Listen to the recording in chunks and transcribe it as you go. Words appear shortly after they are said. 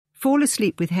Fall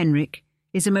Asleep with Henrik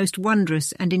is a most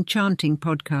wondrous and enchanting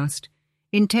podcast,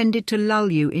 intended to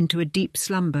lull you into a deep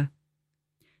slumber.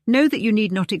 Know that you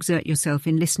need not exert yourself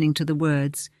in listening to the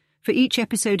words, for each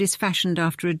episode is fashioned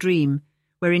after a dream,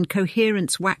 wherein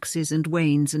coherence waxes and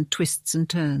wanes and twists and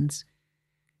turns.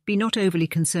 Be not overly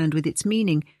concerned with its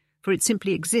meaning, for it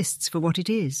simply exists for what it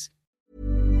is.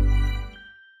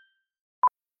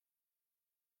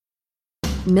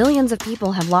 Millions of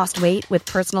people have lost weight with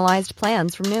personalized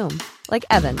plans from Noom. Like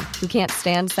Evan, who can't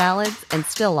stand salads and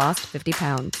still lost 50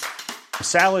 pounds.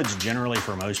 Salads generally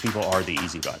for most people are the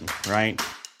easy button, right?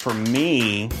 For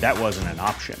me, that wasn't an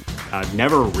option. I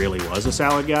never really was a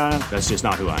salad guy. That's just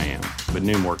not who I am. But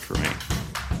Noom worked for me.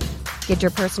 Get your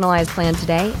personalized plan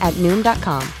today at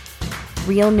Noom.com.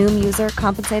 Real Noom user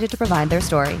compensated to provide their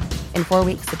story. In 4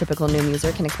 weeks, the typical Noom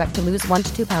user can expect to lose 1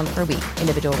 to 2 pounds per week.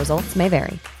 Individual results may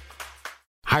vary.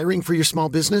 Hiring for your small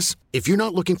business? If you're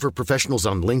not looking for professionals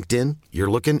on LinkedIn, you're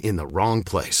looking in the wrong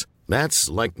place. That's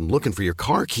like looking for your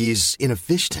car keys in a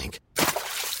fish tank.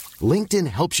 LinkedIn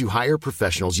helps you hire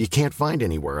professionals you can't find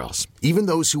anywhere else, even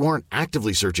those who aren't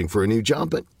actively searching for a new job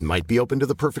but might be open to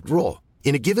the perfect role.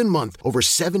 In a given month, over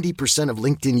 70% of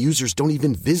LinkedIn users don't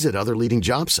even visit other leading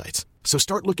job sites. So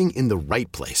start looking in the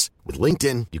right place. With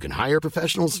LinkedIn, you can hire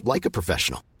professionals like a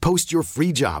professional. Post your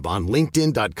free job on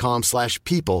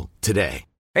linkedin.com/people today.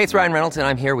 Hey, it's Ryan Reynolds, and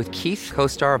I'm here with Keith,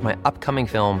 co-star of my upcoming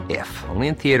film, If, only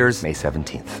in theaters May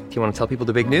 17th. Do you want to tell people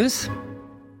the big news?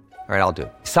 All right, I'll do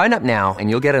it. Sign up now and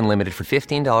you'll get unlimited for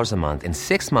 $15 a month and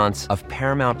 6 months of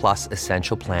Paramount Plus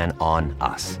Essential Plan on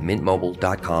us.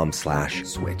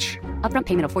 MintMobile.com/switch. Upfront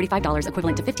payment of $45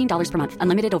 equivalent to $15 per month.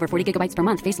 Unlimited over 40 gigabytes per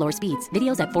month. Face lower speeds.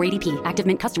 Videos at 480p. Active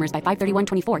Mint customers by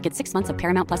 531.24 get 6 months of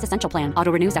Paramount Plus Essential Plan.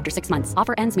 Auto renews after 6 months.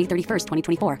 Offer ends May 31st,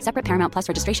 2024. Separate Paramount Plus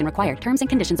registration required. Terms and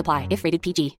conditions apply if rated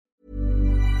PG.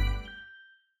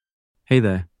 Hey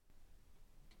there.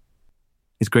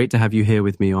 It's great to have you here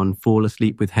with me on Fall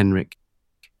Asleep with Henrik,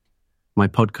 my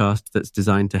podcast that's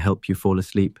designed to help you fall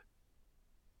asleep.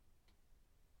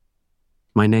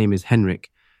 My name is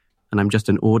Henrik, and I'm just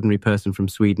an ordinary person from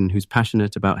Sweden who's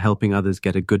passionate about helping others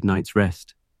get a good night's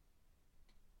rest.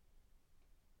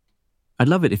 I'd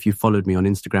love it if you followed me on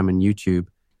Instagram and YouTube,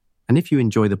 and if you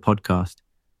enjoy the podcast,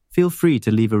 feel free to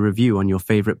leave a review on your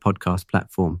favorite podcast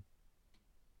platform.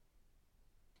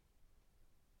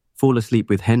 Fall Asleep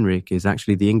with Henrik is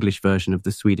actually the English version of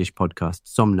the Swedish podcast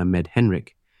Somna med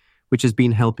Henrik, which has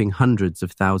been helping hundreds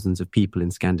of thousands of people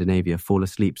in Scandinavia fall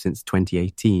asleep since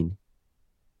 2018.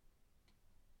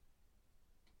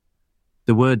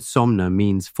 The word somna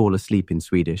means fall asleep in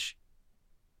Swedish,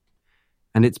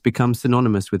 and it's become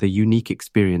synonymous with a unique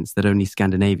experience that only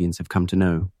Scandinavians have come to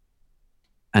know.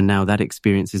 And now that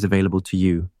experience is available to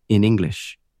you in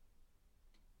English.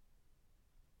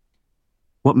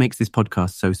 What makes this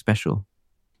podcast so special?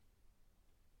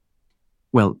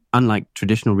 Well, unlike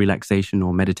traditional relaxation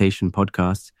or meditation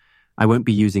podcasts, I won't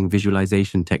be using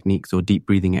visualization techniques or deep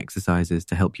breathing exercises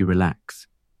to help you relax.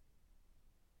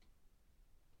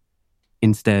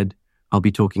 Instead, I'll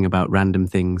be talking about random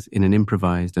things in an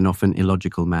improvised and often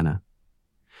illogical manner.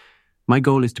 My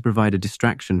goal is to provide a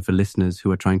distraction for listeners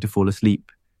who are trying to fall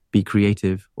asleep, be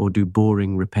creative, or do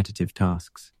boring, repetitive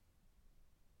tasks.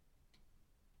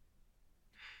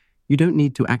 You don't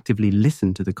need to actively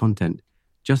listen to the content.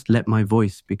 Just let my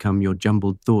voice become your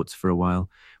jumbled thoughts for a while,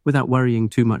 without worrying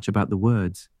too much about the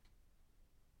words.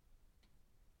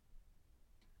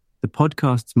 The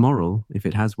podcast's moral, if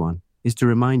it has one, is to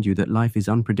remind you that life is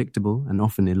unpredictable and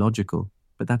often illogical,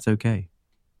 but that's okay.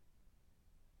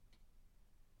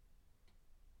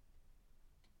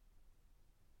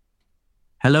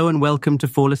 Hello and welcome to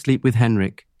Fall Asleep with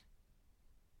Henrik.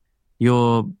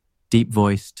 Your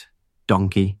deep-voiced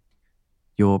donkey,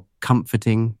 your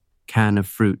comforting can of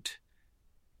fruit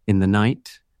in the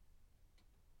night.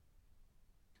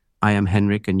 I am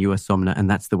Henrik and you are Somna, and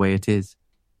that's the way it is.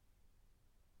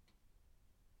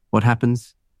 What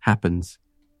happens, happens.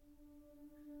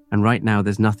 And right now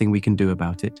there's nothing we can do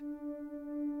about it.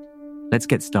 Let's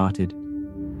get started.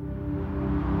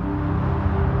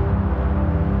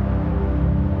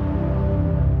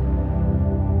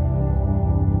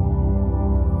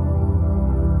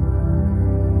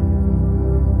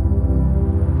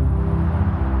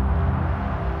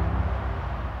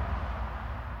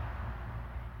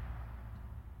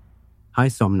 Hi,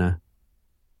 Somna.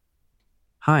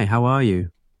 Hi, how are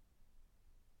you?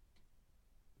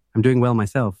 I'm doing well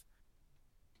myself.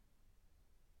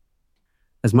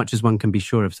 As much as one can be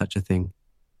sure of such a thing.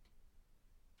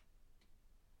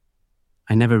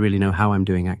 I never really know how I'm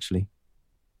doing, actually.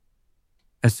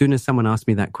 As soon as someone asks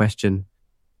me that question,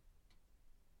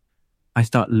 I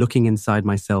start looking inside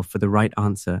myself for the right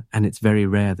answer, and it's very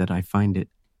rare that I find it.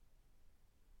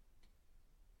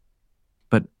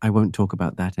 But I won't talk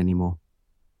about that anymore.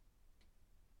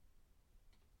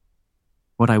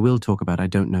 What I will talk about, I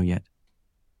don't know yet.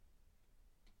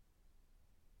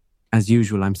 As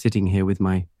usual, I'm sitting here with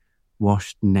my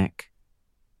washed neck.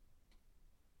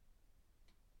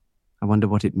 I wonder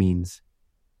what it means.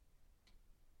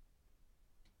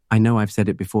 I know I've said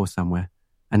it before somewhere,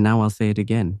 and now I'll say it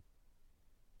again.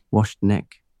 Washed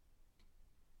neck.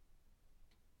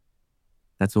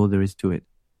 That's all there is to it.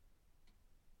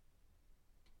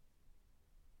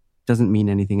 Doesn't mean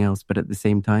anything else, but at the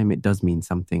same time, it does mean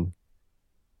something.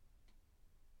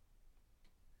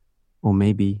 Or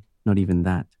maybe not even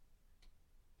that.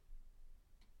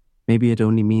 Maybe it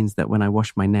only means that when I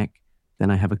wash my neck, then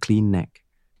I have a clean neck.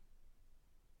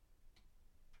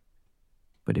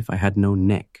 But if I had no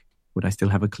neck, would I still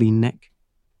have a clean neck?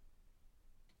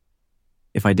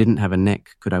 If I didn't have a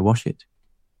neck, could I wash it?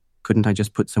 Couldn't I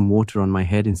just put some water on my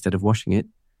head instead of washing it?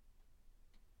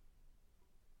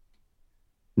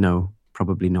 No,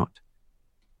 probably not.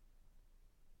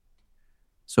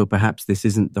 So perhaps this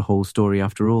isn't the whole story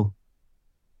after all.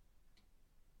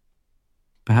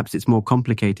 Perhaps it's more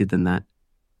complicated than that.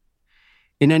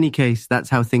 In any case,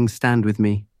 that's how things stand with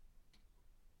me.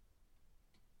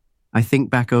 I think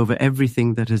back over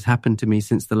everything that has happened to me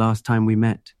since the last time we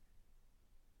met.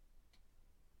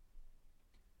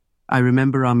 I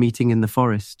remember our meeting in the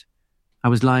forest. I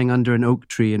was lying under an oak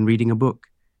tree and reading a book.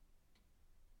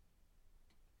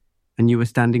 And you were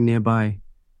standing nearby,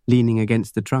 leaning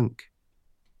against the trunk.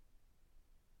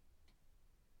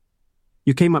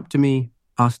 You came up to me,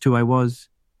 asked who I was,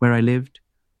 where I lived,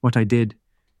 what I did,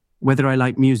 whether I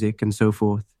liked music, and so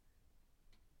forth.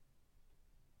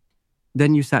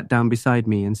 Then you sat down beside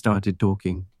me and started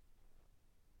talking.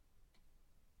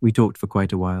 We talked for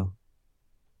quite a while.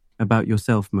 About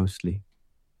yourself mostly.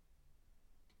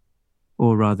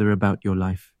 Or rather about your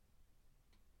life.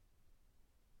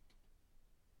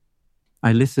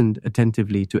 I listened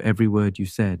attentively to every word you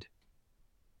said.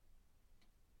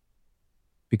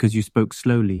 Because you spoke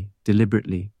slowly,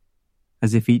 deliberately,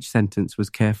 as if each sentence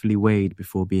was carefully weighed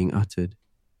before being uttered.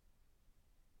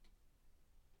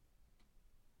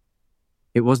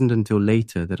 It wasn't until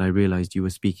later that I realized you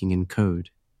were speaking in code.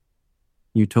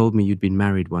 You told me you'd been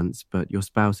married once, but your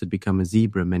spouse had become a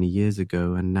zebra many years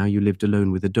ago, and now you lived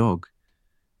alone with a dog.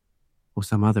 Or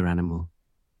some other animal.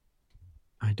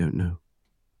 I don't know.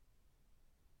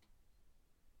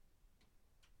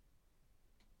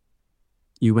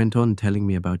 You went on telling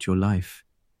me about your life.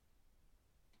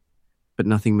 But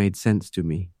nothing made sense to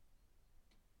me.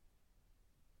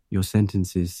 Your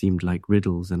sentences seemed like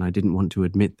riddles, and I didn't want to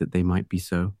admit that they might be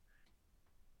so.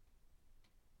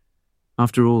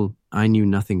 After all, I knew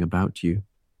nothing about you.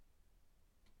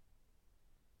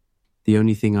 The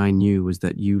only thing I knew was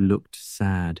that you looked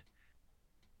sad.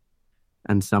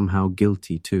 And somehow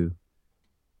guilty too.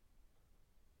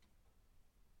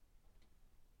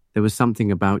 There was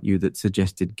something about you that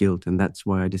suggested guilt, and that's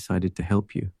why I decided to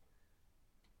help you.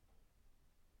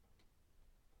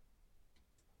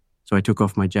 So I took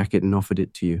off my jacket and offered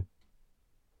it to you.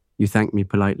 You thanked me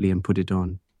politely and put it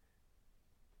on.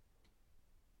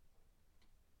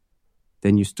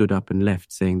 Then you stood up and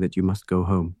left, saying that you must go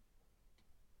home.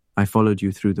 I followed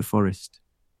you through the forest.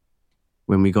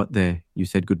 When we got there, you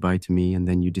said goodbye to me, and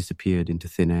then you disappeared into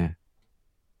thin air.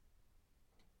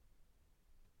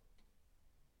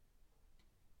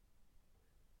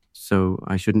 So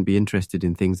I shouldn't be interested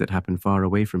in things that happen far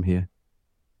away from here.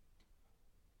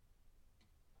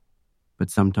 But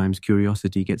sometimes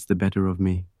curiosity gets the better of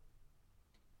me.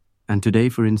 And today,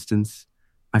 for instance,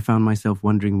 I found myself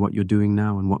wondering what you're doing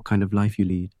now and what kind of life you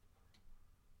lead.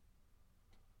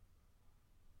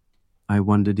 I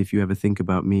wondered if you ever think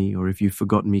about me or if you've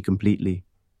forgotten me completely.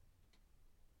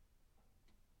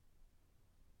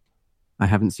 I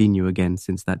haven't seen you again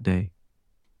since that day.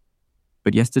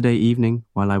 But yesterday evening,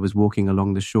 while I was walking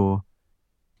along the shore,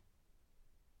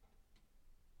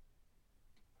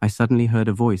 I suddenly heard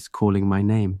a voice calling my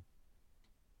name.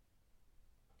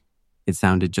 It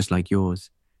sounded just like yours.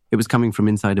 It was coming from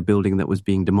inside a building that was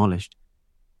being demolished.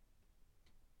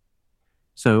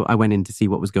 So I went in to see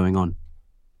what was going on.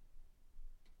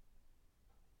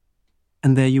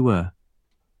 And there you were.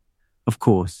 Of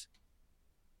course.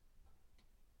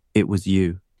 It was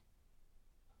you.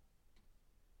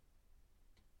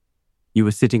 You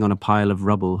were sitting on a pile of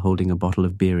rubble holding a bottle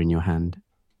of beer in your hand.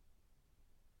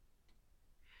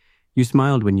 You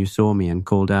smiled when you saw me and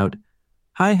called out,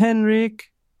 "Hi,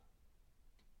 Henrik!"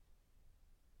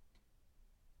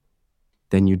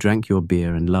 Then you drank your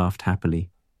beer and laughed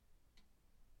happily.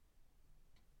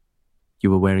 You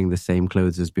were wearing the same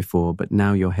clothes as before, but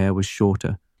now your hair was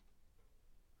shorter,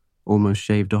 almost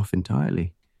shaved off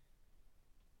entirely.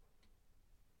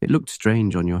 It looked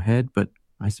strange on your head, but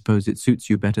I suppose it suits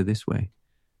you better this way.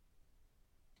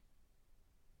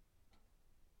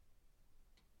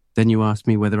 Then you asked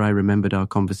me whether I remembered our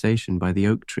conversation by the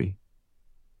oak tree.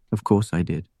 Of course I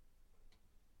did.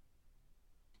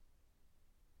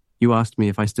 You asked me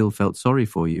if I still felt sorry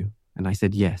for you, and I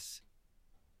said yes.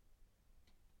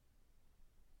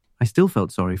 I still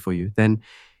felt sorry for you. Then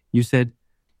you said,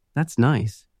 "That's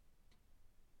nice."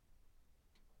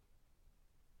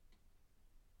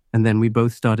 And then we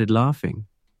both started laughing.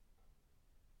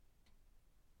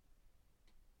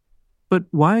 But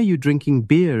why are you drinking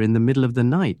beer in the middle of the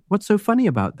night? What's so funny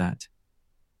about that?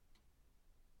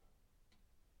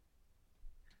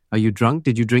 Are you drunk?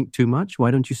 Did you drink too much?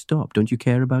 Why don't you stop? Don't you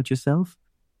care about yourself?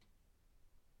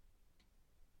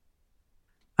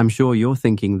 I'm sure you're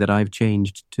thinking that I've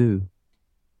changed too.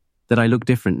 That I look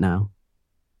different now.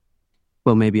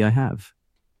 Well, maybe I have.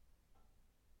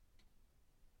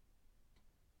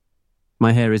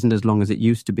 My hair isn't as long as it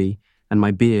used to be, and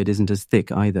my beard isn't as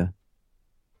thick either.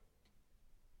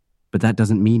 But that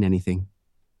doesn't mean anything.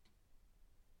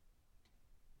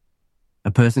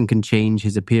 A person can change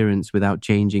his appearance without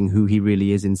changing who he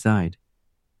really is inside.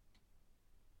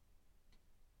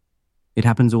 It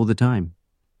happens all the time.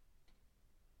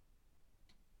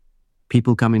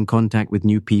 People come in contact with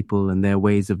new people and their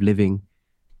ways of living,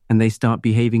 and they start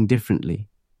behaving differently.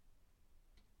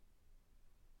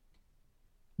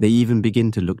 They even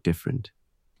begin to look different.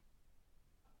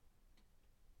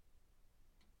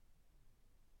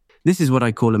 This is what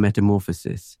I call a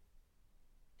metamorphosis.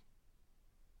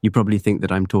 You probably think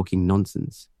that I'm talking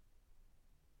nonsense.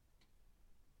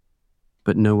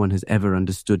 But no one has ever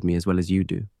understood me as well as you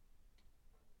do.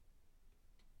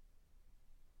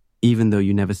 Even though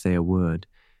you never say a word,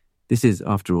 this is,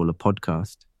 after all, a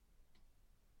podcast.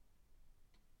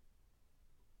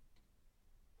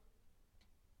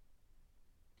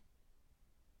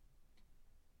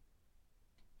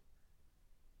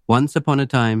 Once upon a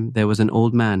time, there was an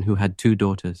old man who had 2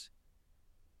 daughters.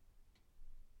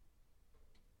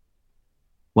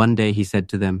 One day he said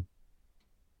to them,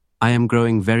 "I am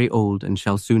growing very old and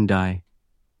shall soon die.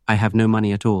 I have no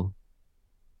money at all."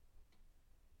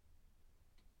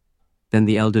 Then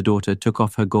the elder daughter took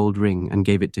off her gold ring and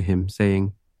gave it to him,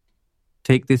 saying,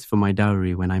 "Take this for my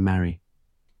dowry when I marry."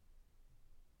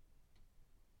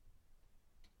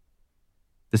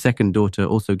 The second daughter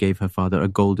also gave her father a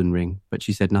golden ring, but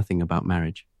she said nothing about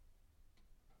marriage.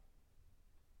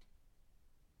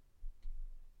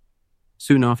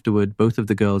 Soon afterward, both of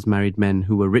the girls married men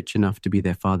who were rich enough to be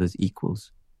their father's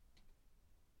equals.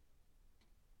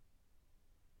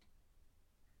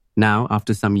 Now,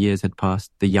 after some years had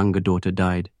passed, the younger daughter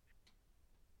died,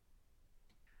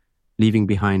 leaving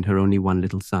behind her only one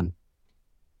little son.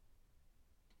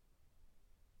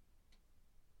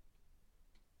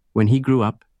 When he grew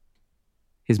up,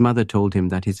 his mother told him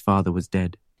that his father was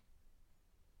dead.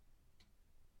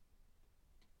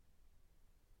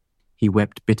 He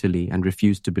wept bitterly and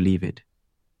refused to believe it.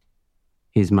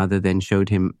 His mother then showed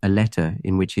him a letter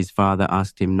in which his father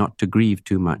asked him not to grieve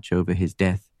too much over his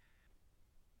death,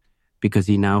 because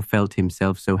he now felt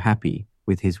himself so happy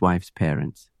with his wife's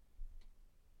parents.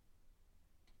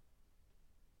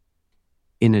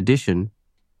 In addition,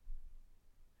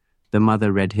 the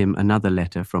mother read him another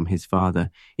letter from his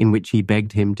father in which he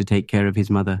begged him to take care of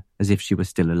his mother as if she was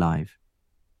still alive.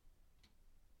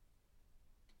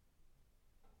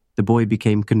 The boy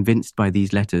became convinced by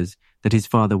these letters that his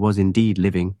father was indeed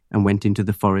living and went into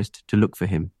the forest to look for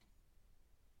him.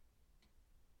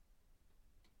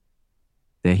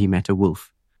 There he met a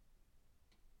wolf,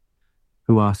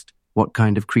 who asked what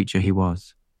kind of creature he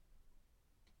was.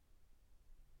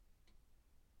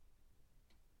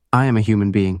 "I am a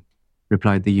human being,"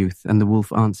 replied the youth, and the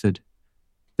wolf answered,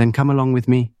 "Then come along with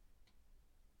me,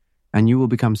 and you will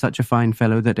become such a fine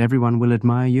fellow that everyone will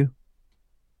admire you."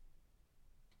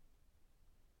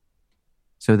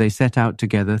 So they set out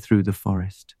together through the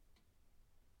forest.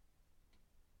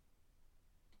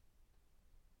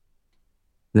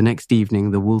 The next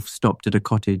evening, the wolf stopped at a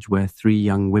cottage where 3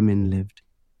 young women lived.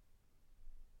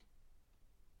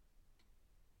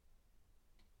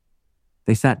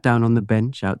 They sat down on the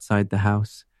bench outside the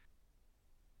house,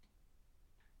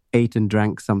 ate and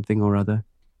drank something or other,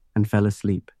 and fell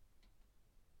asleep.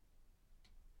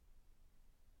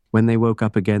 When they woke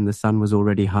up again, the sun was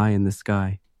already high in the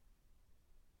sky.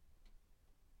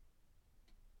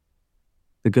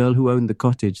 The girl who owned the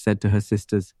cottage said to her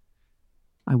sisters,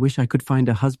 "I wish I could find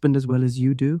a husband as well as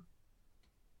you do."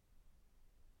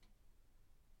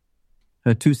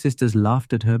 Her two sisters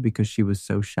laughed at her because she was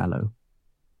so shallow.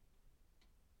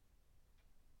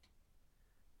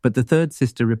 But the third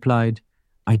sister replied,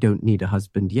 "I don't need a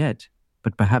husband yet,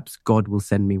 but perhaps God will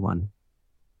send me one."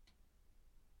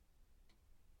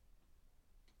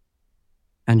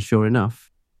 And sure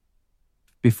enough,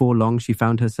 before long she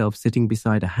found herself sitting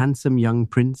beside a handsome young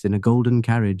prince in a golden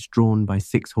carriage drawn by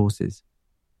 6 horses.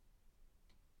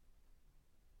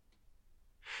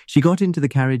 She got into the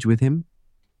carriage with him,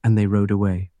 and they rode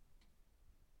away.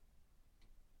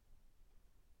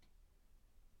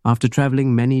 After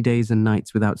traveling many days and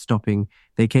nights without stopping,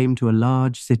 they came to a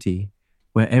large city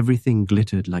where everything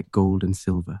glittered like gold and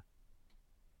silver.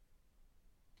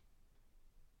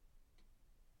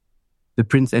 The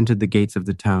prince entered the gates of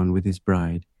the town with his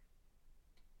bride,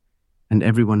 and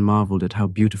everyone marveled at how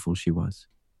beautiful she was.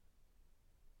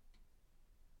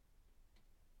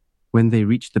 When they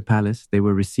reached the palace, they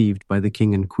were received by the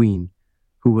king and queen,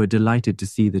 who were delighted to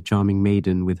see the charming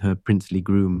maiden with her princely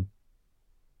groom.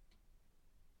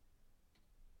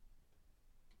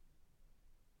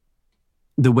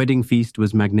 The wedding feast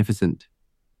was magnificent.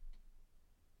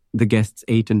 The guests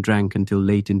ate and drank until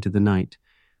late into the night,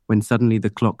 when suddenly the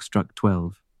clock struck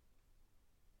 12.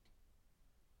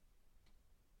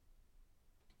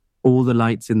 All the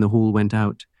lights in the hall went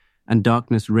out, and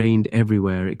darkness reigned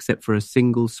everywhere except for a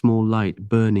single small light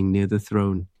burning near the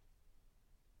throne.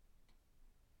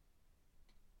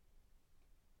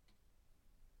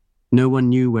 No one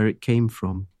knew where it came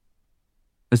from.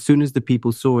 As soon as the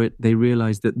people saw it, they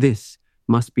realized that this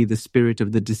must be the spirit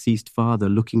of the deceased father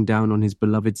looking down on his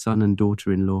beloved son and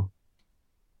daughter-in-law.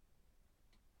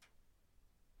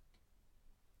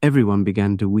 Everyone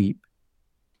began to weep.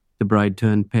 The bride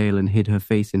turned pale and hid her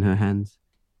face in her hands.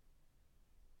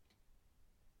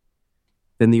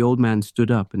 Then the old man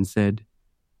stood up and said,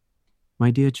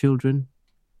 "My dear children,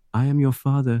 I am your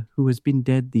father who has been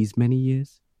dead these many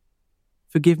years.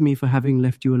 Forgive me for having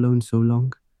left you alone so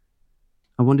long.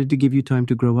 I wanted to give you time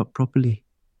to grow up properly.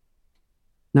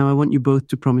 Now I want you both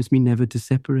to promise me never to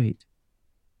separate."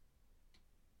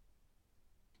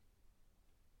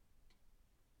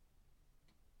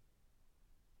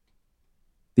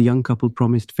 The young couple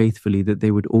promised faithfully that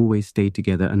they would always stay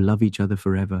together and love each other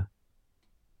forever.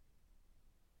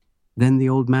 Then the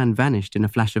old man vanished in a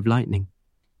flash of lightning.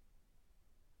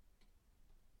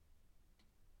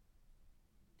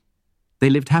 They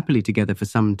lived happily together for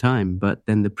some time, but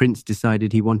then the prince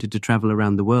decided he wanted to travel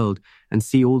around the world and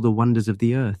see all the wonders of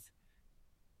the earth.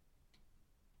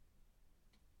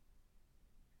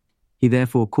 He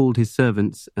therefore called his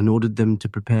servants and ordered them to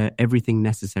prepare everything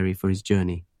necessary for his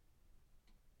journey.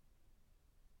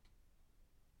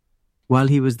 While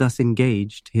he was thus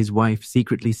engaged, his wife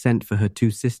secretly sent for her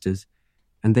 2 sisters,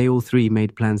 and they all 3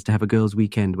 made plans to have a girls'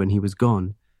 weekend when he was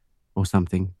gone, or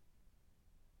something.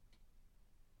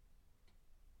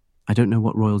 I don't know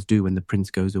what royals do when the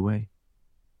prince goes away.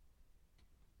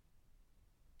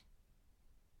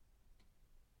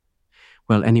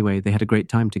 Well, anyway, they had a great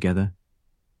time together.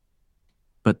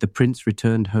 But the prince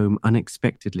returned home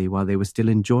unexpectedly while they were still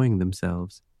enjoying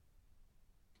themselves.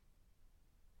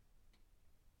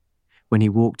 When he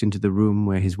walked into the room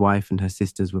where his wife and her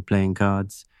sisters were playing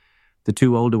cards, the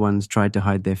 2 older ones tried to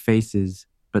hide their faces,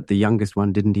 but the youngest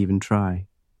one didn't even try.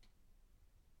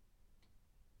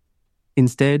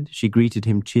 Instead, she greeted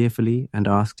him cheerfully and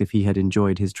asked if he had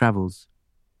enjoyed his travels.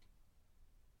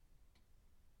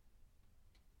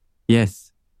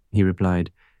 "Yes," he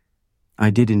replied, "I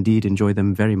did indeed enjoy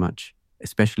them very much,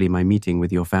 especially my meeting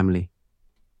with your family."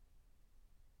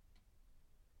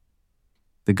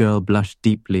 The girl blushed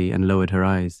deeply and lowered her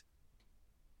eyes.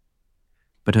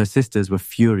 But her sisters were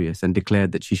furious and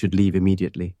declared that she should leave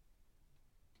immediately.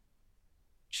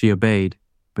 She obeyed,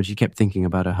 but she kept thinking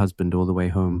about her husband all the way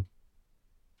home.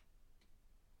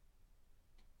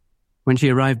 When she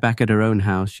arrived back at her own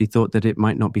house, she thought that it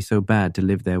might not be so bad to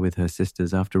live there with her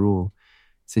sisters after all,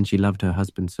 since she loved her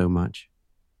husband so much.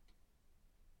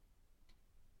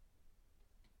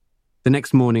 The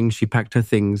next morning, she packed her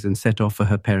things and set off for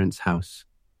her parents' house.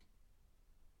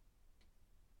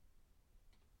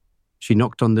 She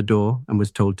knocked on the door and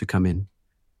was told to come in.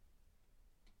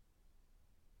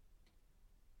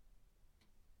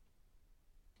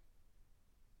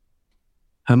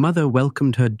 Her mother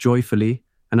welcomed her joyfully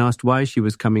and asked why she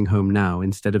was coming home now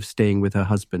instead of staying with her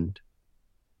husband.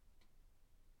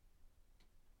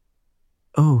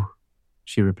 "Oh,"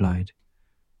 she replied,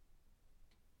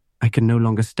 "I can no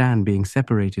longer stand being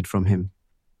separated from him.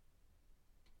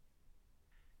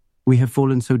 We have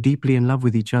fallen so deeply in love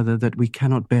with each other that we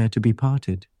cannot bear to be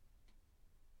parted."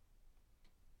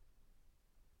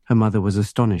 Her mother was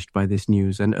astonished by this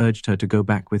news and urged her to go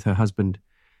back with her husband.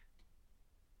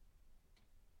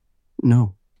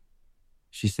 "No,"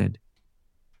 she said.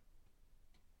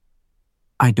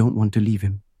 "I don't want to leave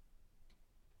him."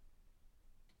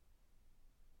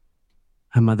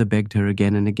 Her mother begged her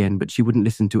again and again, but she wouldn't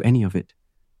listen to any of it.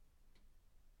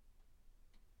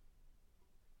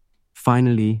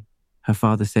 Finally, her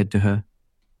father said to her,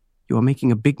 "You are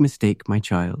making a big mistake, my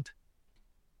child.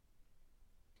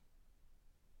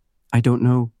 I don't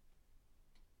know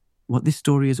what this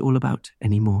story is all about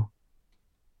anymore.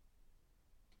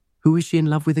 Who is she in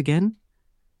love with again?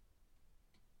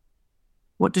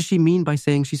 What does she mean by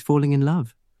saying she's falling in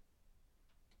love?"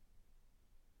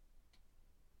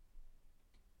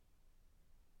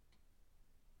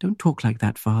 "Don't talk like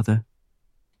that, father,"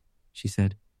 she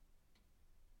said.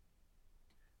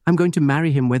 "I'm going to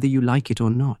marry him whether you like it or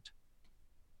not."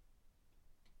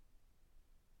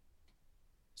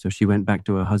 So she went back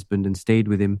to her husband and stayed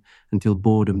with him until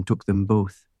boredom took them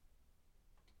both.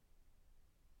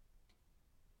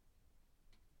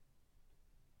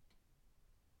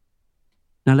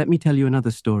 Now let me tell you another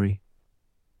story.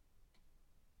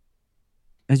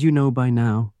 As you know by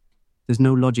now, there's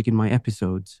no logic in my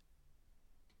episodes.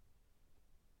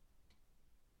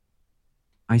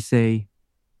 I say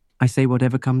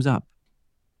whatever comes up.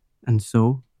 And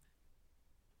so,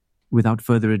 without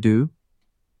further ado,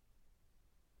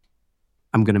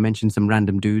 I'm going to mention some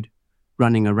random dude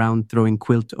running around throwing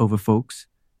quilt over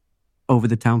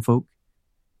the townfolk.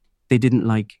 They didn't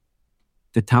like.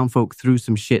 The townfolk threw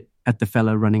some shit at the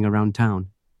fella running around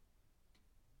town.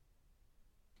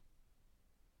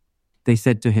 They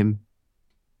said to him,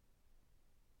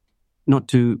 not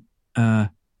to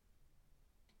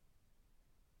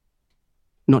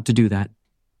do that.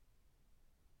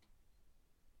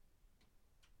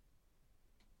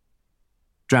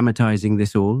 Dramatizing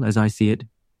this all, as I see it,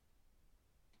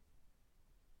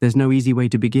 there's no easy way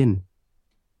to begin.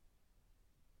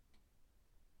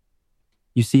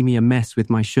 You see me a mess with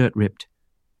my shirt ripped,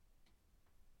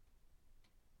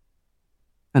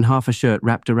 and half a shirt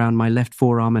wrapped around my left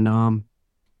forearm and arm,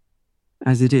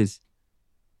 as it is.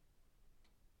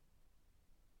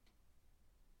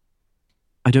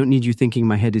 I don't need you thinking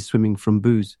my head is swimming from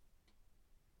booze.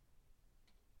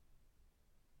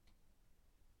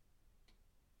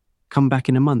 Come back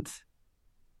in a month.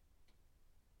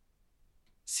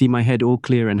 See my head all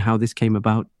clear and how this came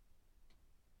about.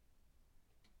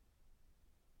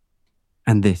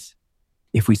 And this,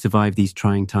 if we survive these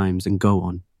trying times and go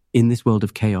on, in this world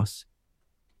of chaos,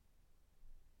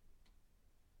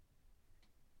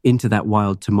 into that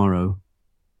wild tomorrow.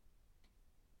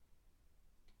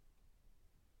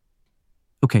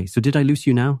 Okay, so did I loose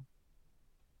you now?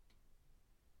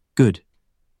 Good.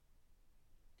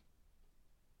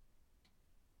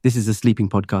 This is a sleeping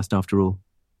podcast after all.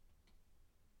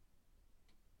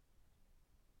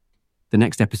 The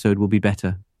next episode will be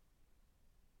better.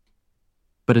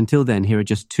 But until then, here are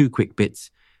just 2 quick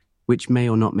bits, which may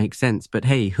or not make sense, but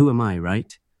hey, who am I,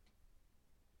 right?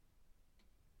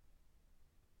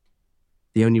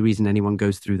 The only reason anyone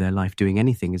goes through their life doing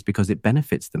anything is because it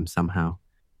benefits them somehow.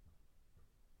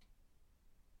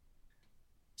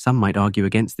 Some might argue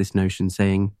against this notion,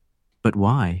 saying, but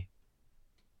why?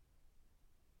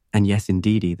 And yes,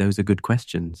 indeedy, those are good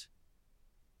questions.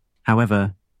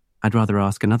 However, I'd rather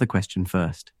ask another question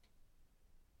first.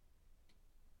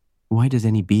 Why does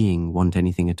any being want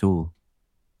anything at all?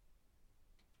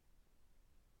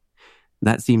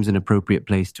 That seems an appropriate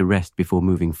place to rest before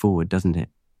moving forward, doesn't it?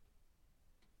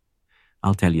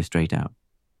 I'll tell you straight out.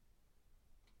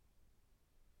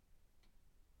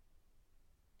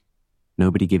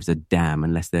 Nobody gives a damn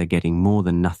unless they're getting more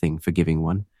than nothing for giving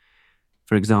one.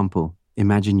 For example,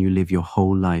 imagine you live your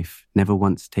whole life, never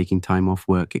once taking time off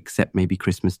work except maybe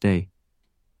Christmas Day.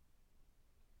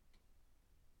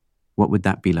 What would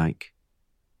that be like?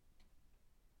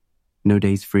 No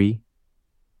days free?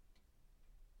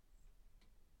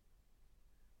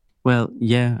 Well,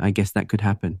 yeah, I guess that could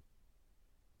happen.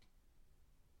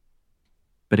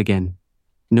 But again,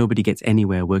 nobody gets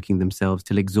anywhere working themselves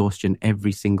till exhaustion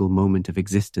every single moment of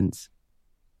existence.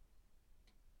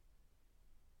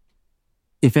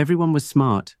 If everyone was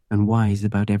smart and wise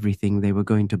about everything, they were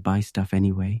going to buy stuff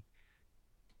anyway.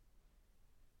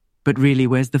 But really,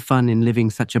 where's the fun in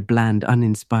living such a bland,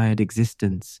 uninspired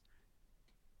existence?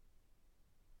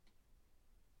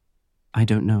 I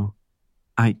don't know.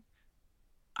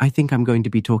 I think I'm going to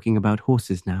be talking about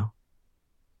horses now.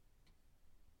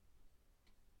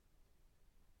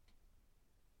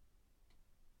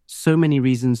 So many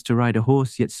reasons to ride a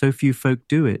horse, yet so few folk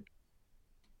do it.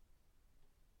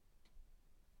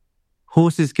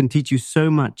 Horses can teach you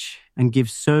so much and give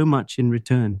so much in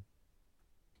return.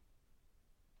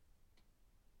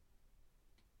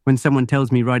 When someone tells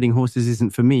me riding horses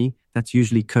isn't for me, that's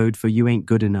usually code for you ain't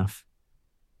good enough.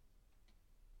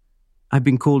 I've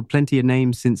been called plenty of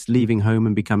names since leaving home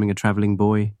and becoming a traveling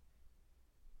boy.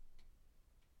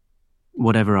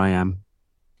 Whatever I am.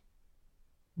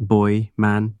 Boy,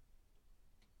 man.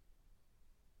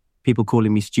 People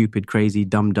calling me stupid, crazy,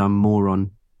 dumb,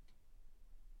 moron.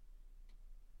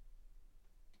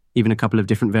 Even a couple of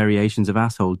different variations of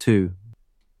asshole too.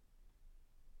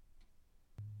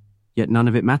 Yet none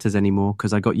of it matters anymore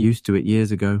because I got used to it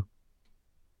years ago.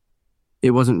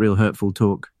 It wasn't real hurtful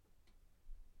talk.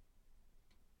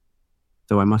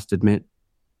 Though I must admit.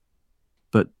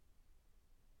 But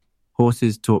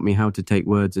horses taught me how to take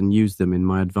words and use them in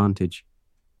my advantage.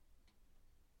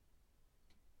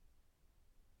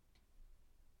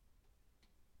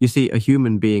 You see, a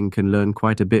human being can learn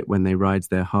quite a bit when they ride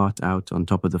their heart out on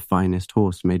top of the finest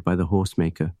horse made by the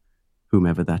horsemaker,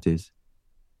 whomever that is.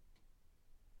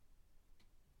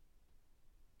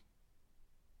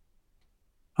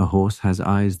 A horse has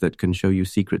eyes that can show you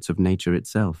secrets of nature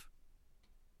itself.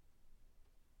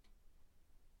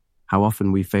 How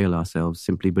often we fail ourselves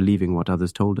simply believing what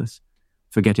others told us,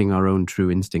 forgetting our own true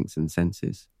instincts and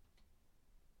senses.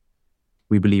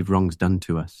 We believe wrong's done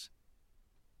to us.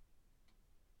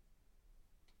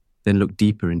 Then look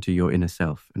deeper into your inner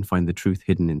self and find the truth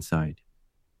hidden inside.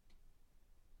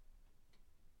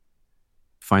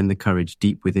 Find the courage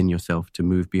deep within yourself to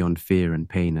move beyond fear and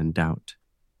pain and doubt.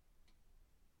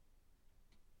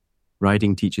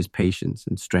 Riding teaches patience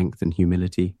and strength and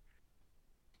humility.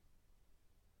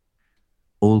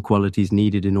 All qualities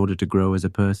needed in order to grow as a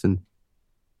person.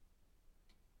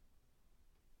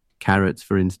 Carrots,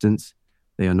 for instance,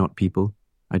 they are not people.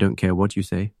 I don't care what you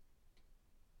say.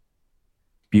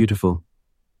 Beautiful.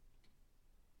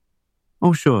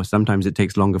 Oh, sure, sometimes it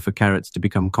takes longer for carrots to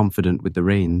become confident with the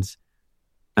reins,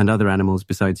 and other animals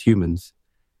besides humans.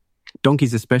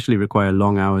 Donkeys especially require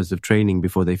long hours of training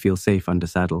before they feel safe under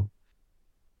saddle.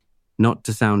 Not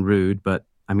to sound rude, but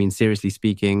I mean, seriously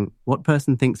speaking, what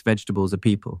person thinks vegetables are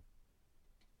people?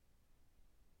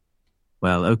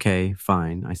 Well, okay,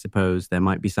 fine, I suppose there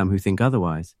might be some who think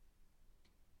otherwise.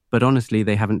 But honestly,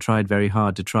 they haven't tried very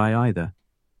hard to try either.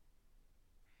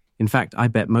 In fact, I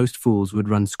bet most fools would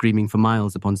run screaming for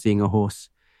miles upon seeing a horse,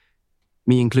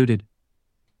 me included.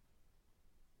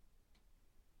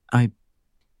 I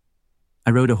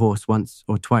rode a horse once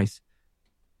or twice.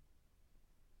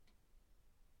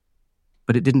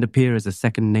 But it didn't appear as a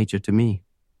second nature to me.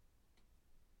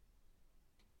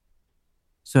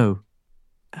 So,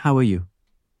 how are you?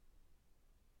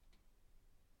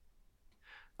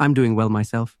 I'm doing well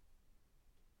myself.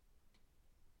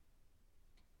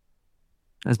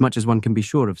 As much as one can be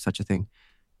sure of such a thing.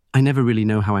 I never really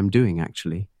know how I'm doing,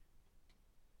 actually.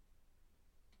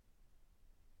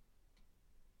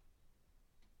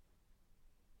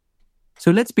 So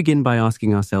let's begin by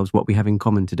asking ourselves what we have in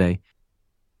common today.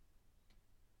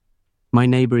 My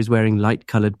neighbor is wearing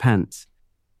light-colored pants.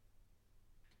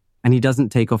 And he doesn't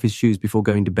take off his shoes before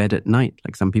going to bed at night,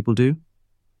 like some people do.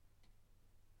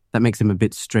 That makes him a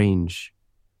bit strange.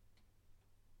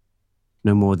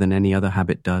 No more than any other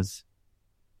habit does.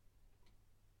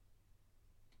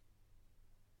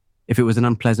 If it was an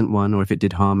unpleasant one, or if it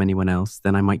did harm anyone else,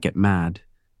 then I might get mad.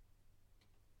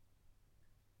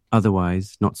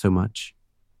 Otherwise, not so much.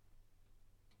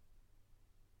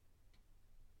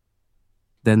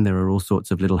 Then there are all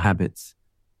sorts of little habits.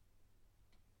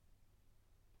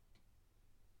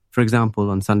 For example,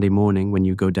 on Sunday morning, when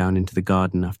you go down into the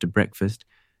garden after breakfast,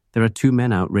 there are 2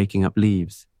 men out raking up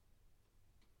leaves.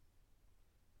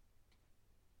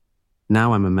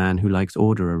 Now I'm a man who likes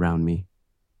order around me.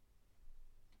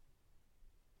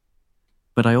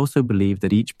 But I also believe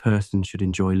that each person should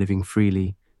enjoy living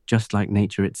freely, just like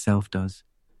nature itself does.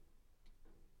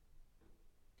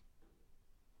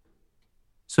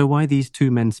 So why these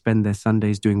 2 men spend their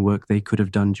Sundays doing work they could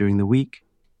have done during the week?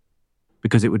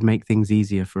 Because it would make things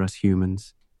easier for us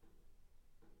humans.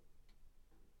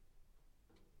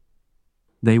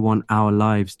 They want our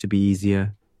lives to be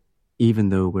easier, even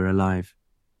though we're alive.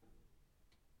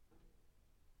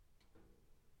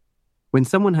 When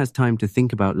someone has time to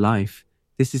think about life,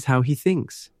 this is how he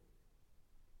thinks.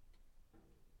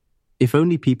 If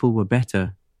only people were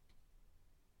better.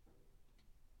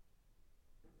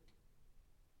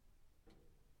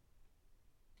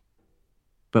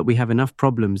 But we have enough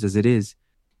problems as it is,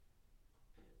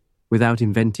 without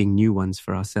inventing new ones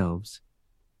for ourselves.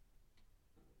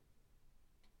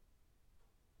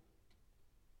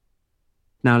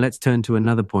 Now let's turn to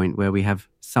another point where we have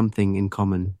something in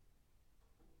common.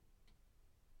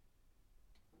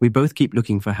 We both keep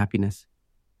looking for happiness.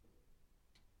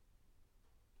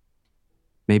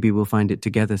 Maybe we'll find it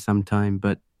together sometime,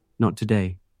 but not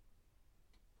today.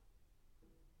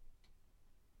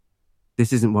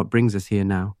 This isn't what brings us here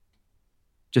now.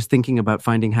 Just thinking about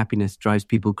finding happiness drives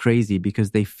people crazy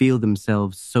because they feel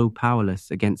themselves so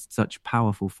powerless against such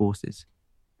powerful forces.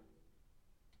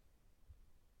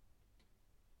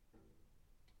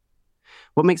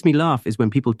 What makes me laugh is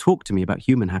when people talk to me about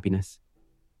human happiness.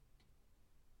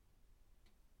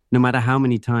 No matter how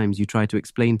many times you try to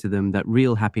explain to them that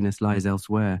real happiness lies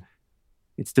elsewhere,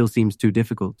 it still seems too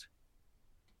difficult.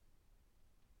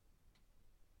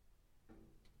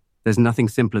 There's nothing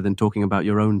simpler than talking about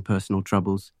your own personal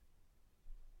troubles,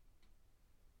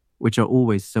 which are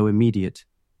always so immediate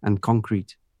and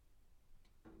concrete.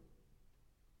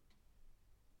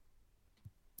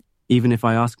 Even if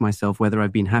I ask myself whether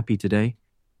I've been happy today,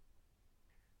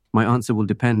 my answer will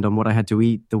depend on what I had to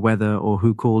eat, the weather, or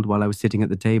who called while I was sitting at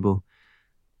the table.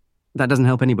 That doesn't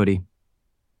help anybody.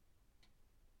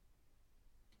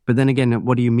 But then again,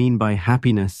 what do you mean by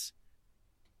happiness?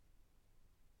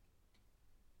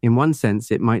 In one sense,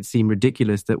 it might seem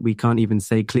ridiculous that we can't even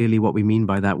say clearly what we mean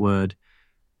by that word,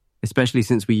 especially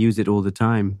since we use it all the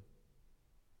time.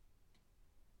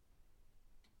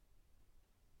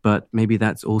 But maybe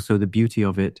that's also the beauty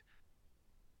of it,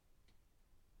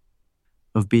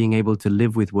 of being able to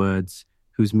live with words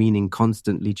whose meaning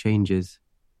constantly changes.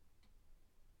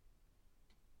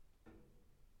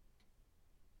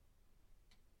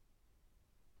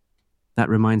 That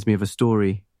reminds me of a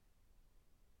story.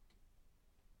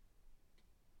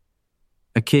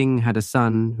 A king had a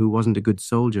son who wasn't a good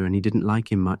soldier and he didn't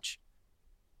like him much.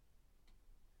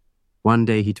 One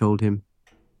day he told him,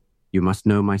 "You must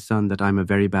know, my son, that I'm a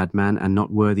very bad man and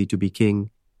not worthy to be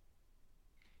king.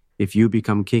 If you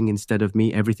become king instead of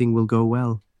me, everything will go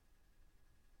well."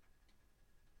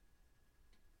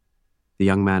 The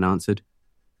young man answered,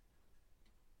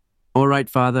 "All right,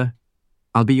 father,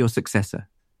 I'll be your successor."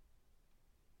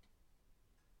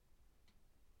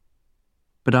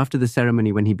 But after the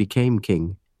ceremony when he became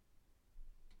king,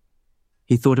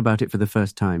 he thought about it for the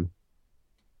first time.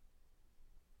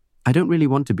 I don't really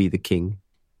want to be the king.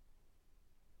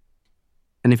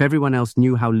 And if everyone else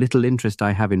knew how little interest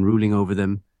I have in ruling over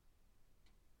them,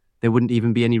 there wouldn't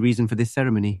even be any reason for this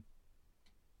ceremony.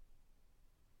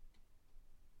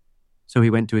 So he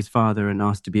went to his father and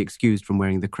asked to be excused from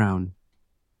wearing the crown.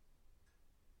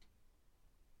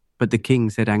 But the king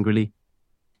said angrily,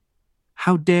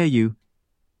 "How dare you?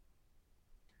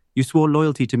 You swore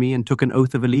loyalty to me and took an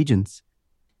oath of allegiance.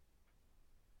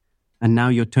 And now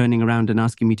you're turning around and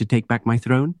asking me to take back my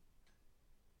throne?"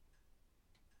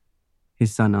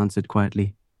 His son answered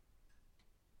quietly,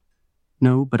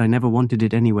 "No, but I never wanted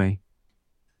it anyway.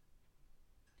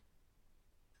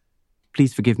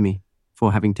 Please forgive me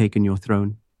for having taken your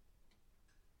throne."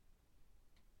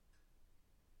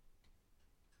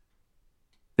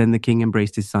 Then the king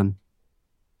embraced his son,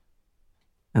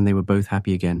 and they were both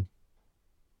happy again.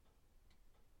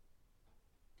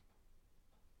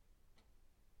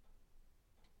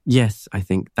 Yes, I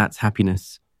think that's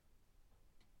happiness.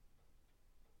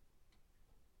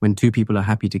 When two people are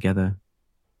happy together.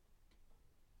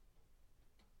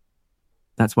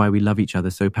 That's why we love each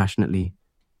other so passionately.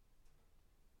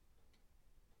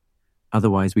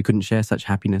 Otherwise, we couldn't share such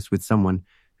happiness with someone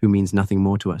who means nothing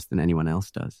more to us than anyone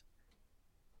else does.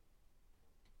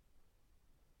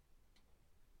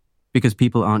 Because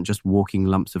people aren't just walking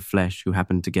lumps of flesh who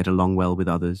happen to get along well with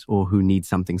others or who need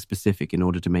something specific in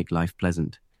order to make life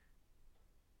pleasant.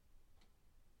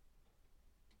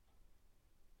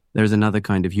 There is another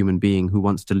kind of human being who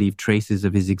wants to leave traces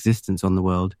of his existence on the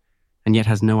world, and yet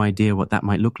has no idea what that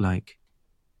might look like.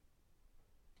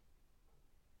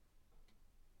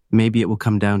 Maybe it will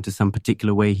come down to some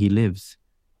particular way he lives.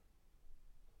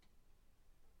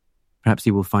 Perhaps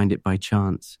he will find it by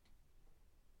chance.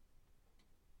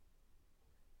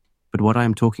 But what I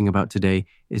am talking about today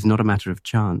is not a matter of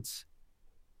chance.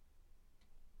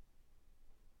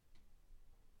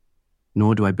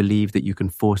 Nor do I believe that you can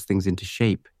force things into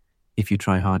shape if you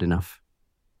try hard enough.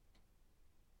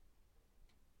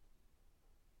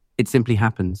 It simply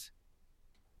happens,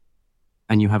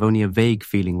 and you have only a vague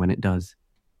feeling when it does.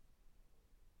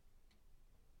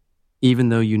 Even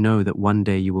though you know that one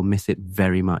day you will miss it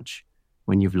very much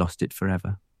when you've lost it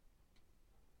forever.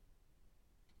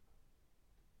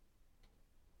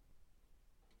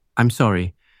 I'm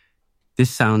sorry. This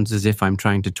sounds as if I'm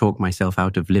trying to talk myself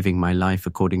out of living my life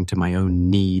according to my own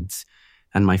needs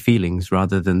and my feelings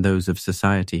rather than those of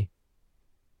society.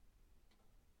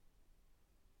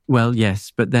 Well,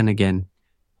 yes, but then again,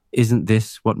 isn't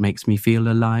this what makes me feel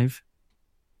alive?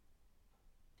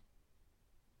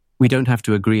 We don't have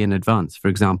to agree in advance. For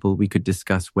example, we could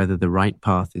discuss whether the right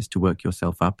path is to work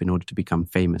yourself up in order to become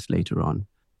famous later on,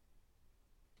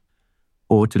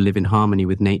 or to live in harmony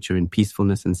with nature in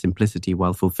peacefulness and simplicity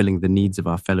while fulfilling the needs of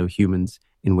our fellow humans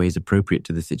in ways appropriate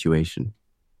to the situation.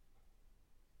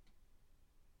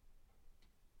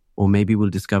 Or maybe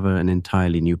we'll discover an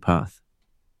entirely new path.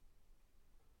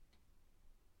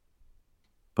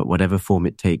 But whatever form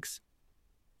it takes,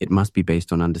 it must be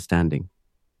based on understanding.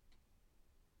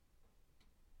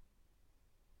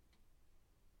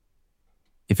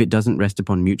 If it doesn't rest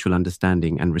upon mutual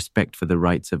understanding and respect for the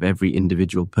rights of every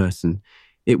individual person,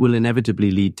 it will inevitably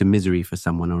lead to misery for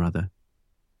someone or other,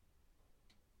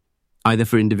 either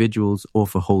for individuals or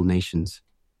for whole nations.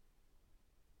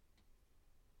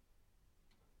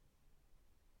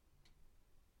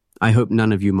 I hope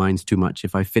none of you minds too much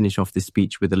if I finish off this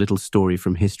speech with a little story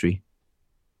from history.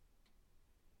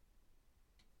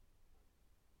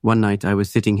 One night I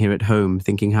was sitting here at home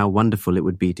thinking how wonderful it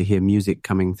would be to hear music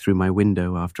coming through my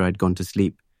window after I'd gone to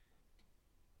sleep.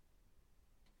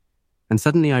 And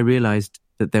suddenly I realized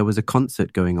that there was a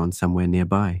concert going on somewhere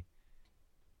nearby.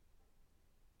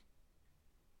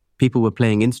 People were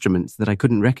playing instruments that I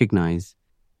couldn't recognize,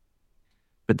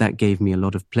 but that gave me a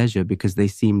lot of pleasure because they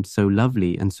seemed so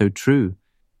lovely and so true.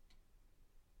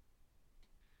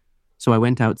 So I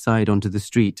went outside onto the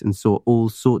street and saw all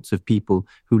sorts of people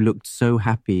who looked so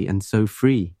happy and so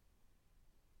free.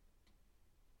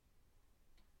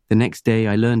 The next day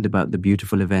I learned about the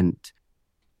beautiful event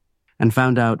and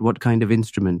found out what kind of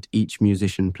instrument each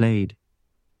musician played.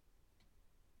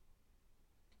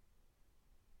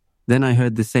 Then I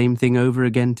heard the same thing over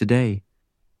again today,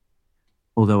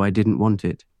 although I didn't want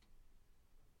it.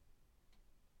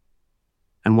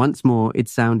 And once more it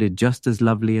sounded just as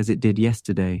lovely as it did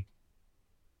yesterday.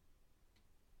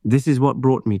 This is what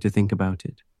brought me to think about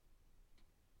it.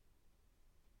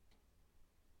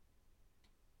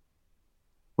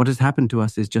 What has happened to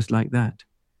us is just like that.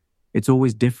 It's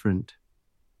always different,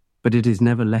 but it is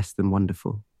never less than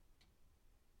wonderful.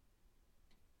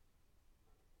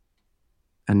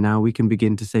 And now we can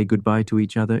begin to say goodbye to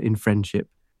each other in friendship,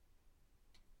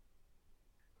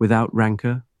 without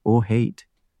rancor or hate,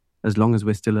 as long as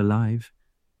we're still alive.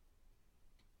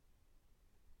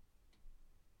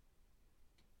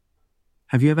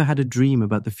 Have you ever had a dream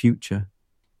about the future?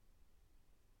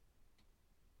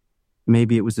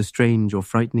 Maybe it was a strange or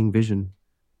frightening vision.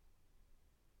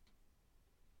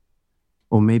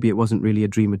 Or maybe it wasn't really a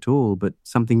dream at all, but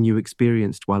something you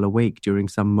experienced while awake during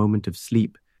some moment of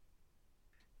sleep,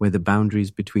 where the boundaries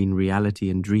between reality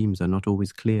and dreams are not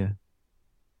always clear.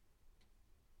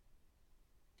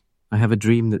 I have a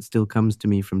dream that still comes to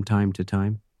me from time to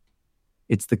time.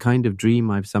 It's the kind of dream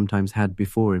I've sometimes had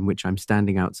before, in which I'm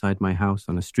standing outside my house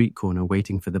on a street corner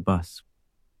waiting for the bus,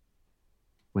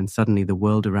 when suddenly the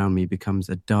world around me becomes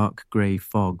a dark grey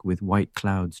fog with white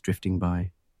clouds drifting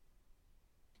by.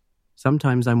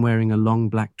 Sometimes I'm wearing a long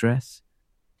black dress.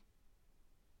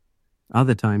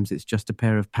 Other times it's just a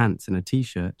pair of pants and a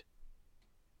t-shirt.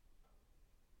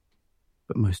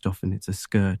 But most often it's a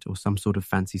skirt or some sort of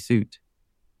fancy suit.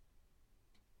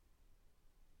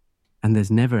 And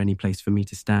there's never any place for me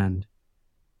to stand.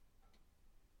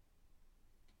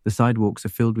 The sidewalks are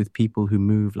filled with people who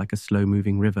move like a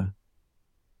slow-moving river.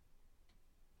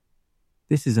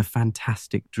 This is a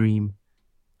fantastic dream.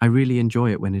 I really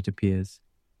enjoy it when it appears.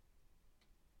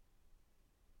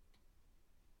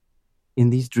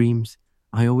 In these dreams,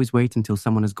 I always wait until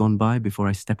someone has gone by before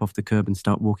I step off the curb and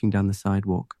start walking down the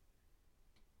sidewalk.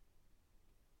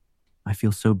 I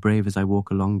feel so brave as I walk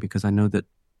along because I know that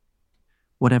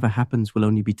whatever happens will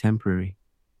only be temporary.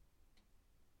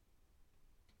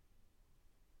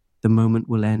 The moment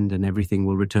will end and everything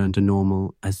will return to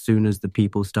normal as soon as the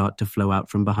people start to flow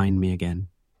out from behind me again.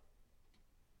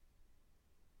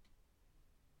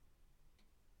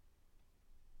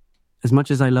 As much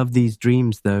as I love these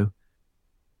dreams, though,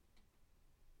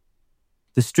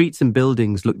 the streets and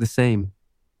buildings look the same.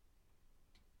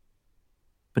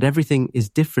 But everything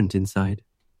is different inside.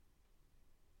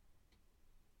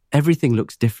 Everything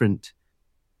looks different.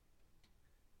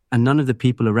 And none of the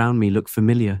people around me look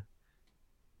familiar.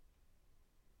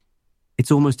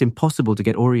 It's almost impossible to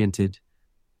get oriented.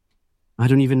 I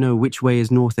don't even know which way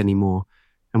is north anymore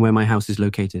and where my house is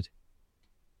located.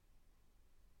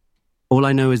 All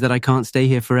I know is that I can't stay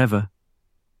here forever.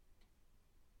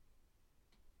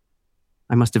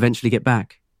 I must eventually get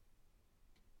back.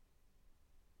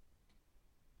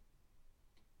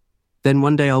 Then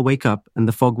one day I'll wake up and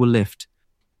the fog will lift.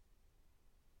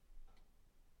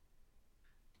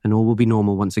 And all will be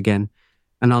normal once again,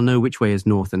 and I'll know which way is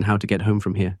north and how to get home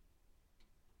from here.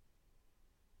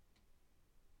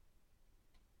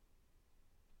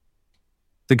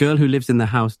 The girl who lives in the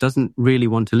house doesn't really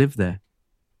want to live there.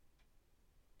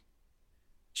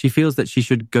 She feels that she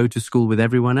should go to school with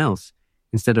everyone else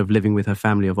instead of living with her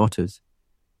family of otters.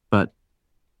 But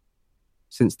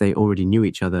since they already knew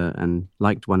each other and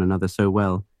liked one another so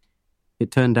well,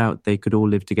 it turned out they could all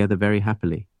live together very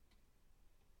happily.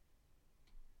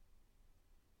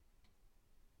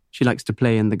 She likes to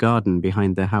play in the garden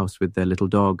behind their house with their little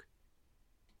dog.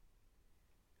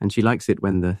 And she likes it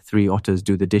when the 3 otters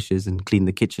do the dishes and clean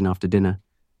the kitchen after dinner.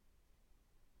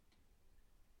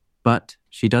 But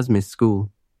she does miss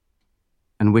school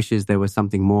and wishes there was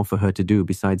something more for her to do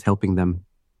besides helping them.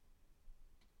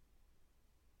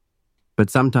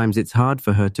 But sometimes it's hard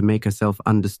for her to make herself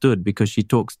understood because she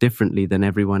talks differently than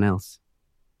everyone else.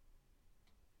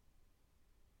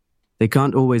 They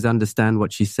can't always understand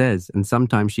what she says, and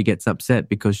sometimes she gets upset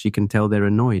because she can tell they're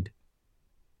annoyed.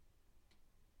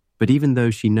 But even though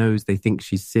she knows they think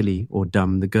she's silly or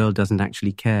dumb, the girl doesn't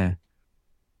actually care.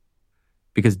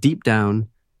 Because deep down,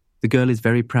 the girl is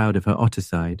very proud of her otter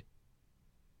side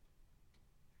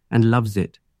and loves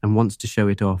it and wants to show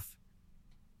it off.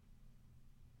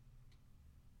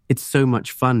 It's so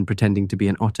much fun pretending to be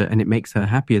an otter, and it makes her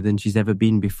happier than she's ever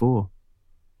been before.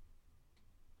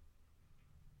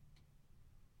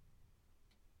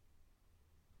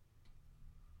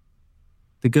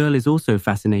 The girl is also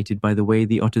fascinated by the way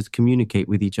the otters communicate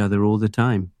with each other all the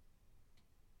time.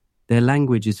 Their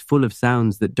language is full of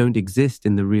sounds that don't exist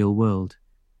in the real world.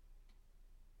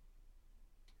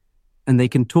 And they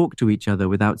can talk to each other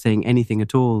without saying anything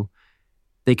at all.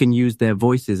 They can use their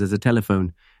voices as a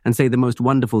telephone and say the most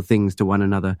wonderful things to one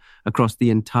another across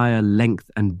the entire length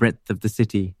and breadth of the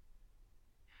city.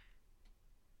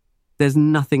 There's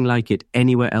nothing like it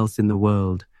anywhere else in the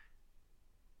world.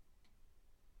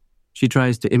 She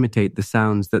tries to imitate the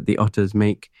sounds that the otters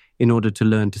make in order to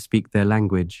learn to speak their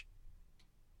language.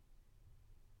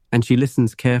 And she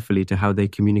listens carefully to how they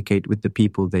communicate with the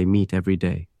people they meet every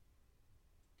day.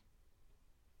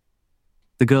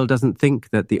 The girl doesn't think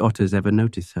that the otters ever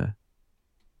notice her.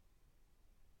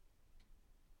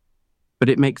 But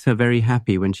it makes her very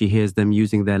happy when she hears them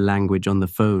using their language on the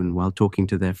phone while talking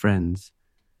to their friends.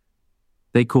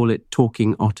 They call it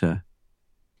talking otter.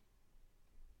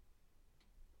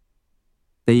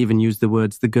 They even use the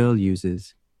words the girl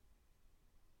uses.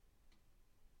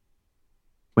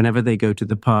 Whenever they go to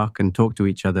the park and talk to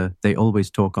each other, they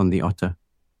always talk on the otter.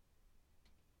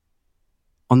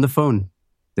 On the phone,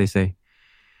 they say.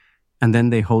 And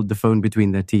then they hold the phone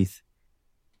between their teeth.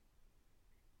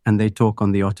 And they talk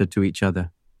on the otter to each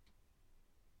other.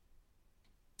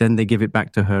 Then they give it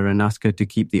back to her and ask her to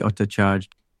keep the otter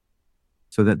charged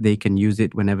so that they can use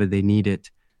it whenever they need it.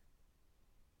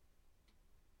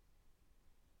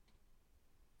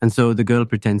 And so the girl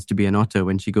pretends to be an otter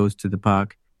when she goes to the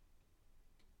park,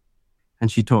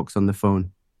 and she talks on the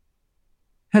phone.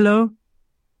 "Hello,"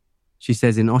 she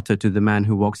says in otter to the man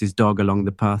who walks his dog along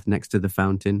the path next to the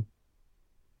fountain.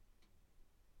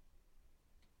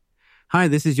 "Hi,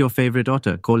 this is your favorite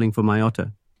otter, calling for my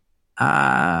otter."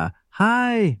 "Ah,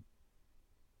 hi."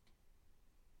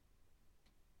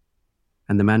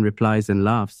 And the man replies and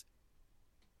laughs.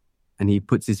 And he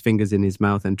puts his fingers in his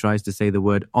mouth and tries to say the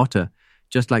word otter,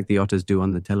 just like the otters do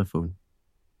on the telephone.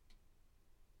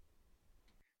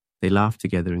 They laugh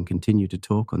together and continue to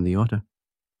talk on the otter.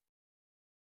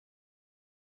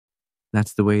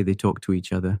 That's the way they talk to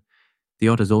each other. The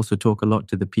otters also talk a lot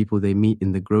to the people they meet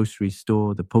in the grocery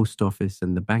store, the post office,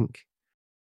 and the bank.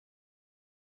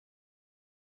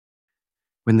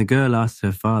 When the girl asks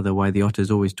her father why the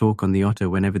otters always talk on the otter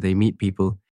whenever they meet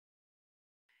people,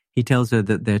 he tells her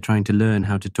that they're trying to learn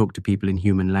how to talk to people in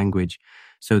human language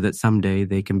so that someday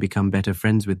they can become better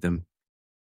friends with them.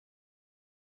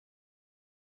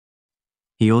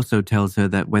 He also tells her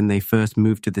that when they first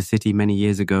moved to the city many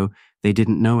years ago, they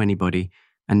didn't know anybody,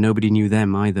 and nobody knew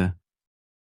them either.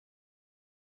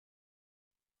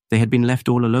 They had been left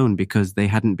all alone because they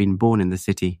hadn't been born in the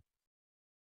city.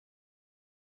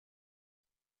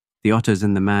 The otters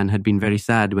and the man had been very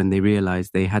sad when they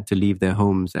realized they had to leave their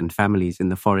homes and families in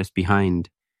the forest behind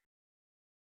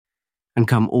and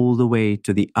come all the way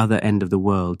to the other end of the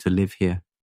world to live here.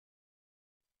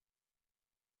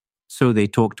 So they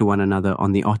talked to one another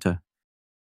on the otter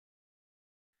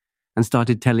and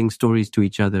started telling stories to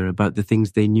each other about the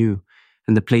things they knew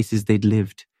and the places they'd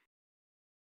lived,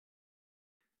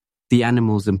 the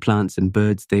animals and plants and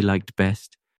birds they liked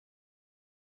best,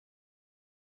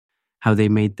 how they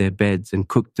made their beds and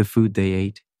cooked the food they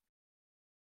ate.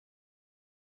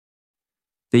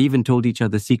 They even told each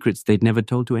other secrets they'd never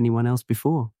told to anyone else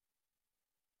before.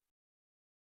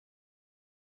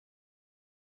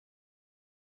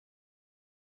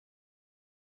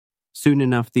 Soon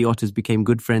enough, the otters became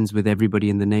good friends with everybody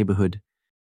in the neighborhood,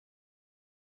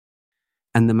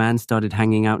 and the man started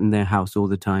hanging out in their house all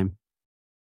the time.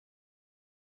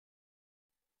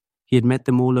 He had met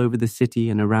them all over the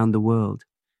city and around the world,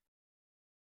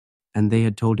 and they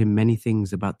had told him many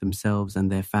things about themselves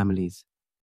and their families.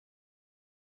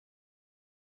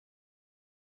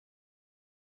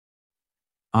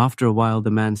 After a while,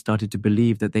 the man started to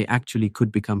believe that they actually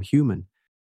could become human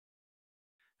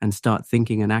and start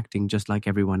thinking and acting just like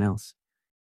everyone else.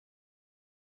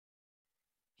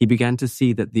 He began to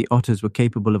see that the otters were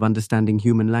capable of understanding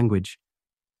human language,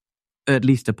 at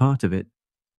least a part of it.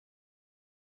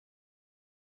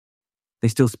 They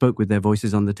still spoke with their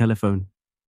voices on the telephone.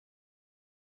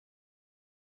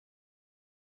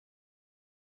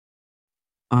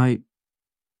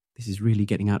 This is really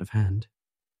getting out of hand.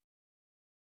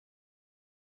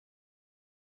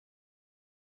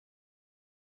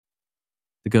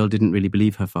 The girl didn't really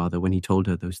believe her father when he told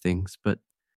her those things, but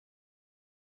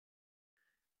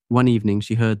one evening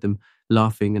she heard them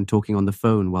laughing and talking on the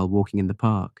phone while walking in the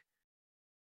park.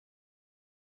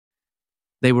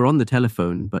 They were on the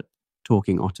telephone, but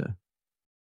talking otter.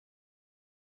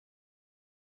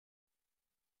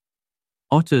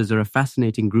 Otters are a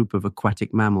fascinating group of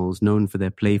aquatic mammals known for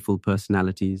their playful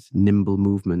personalities, nimble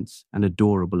movements, and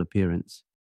adorable appearance.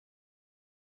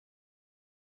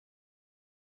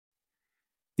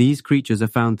 These creatures are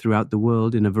found throughout the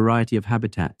world in a variety of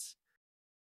habitats,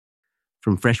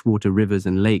 from freshwater rivers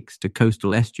and lakes to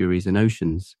coastal estuaries and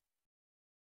oceans.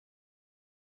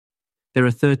 There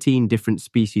are 13 different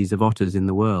species of otters in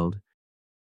the world,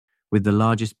 with the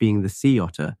largest being the sea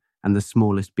otter and the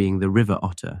smallest being the river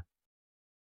otter.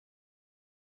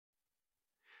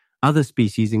 Other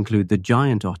species include the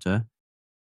giant otter,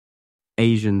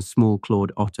 Asian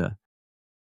small-clawed otter,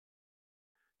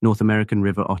 North American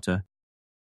river otter,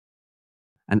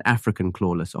 and African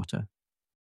clawless otter.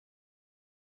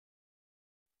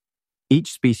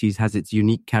 Each species has its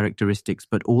unique characteristics,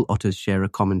 but all otters share a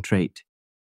common trait.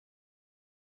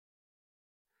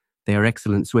 They are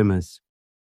excellent swimmers.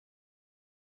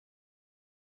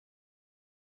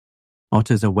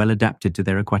 Otters are well adapted to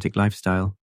their aquatic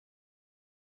lifestyle,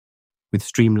 with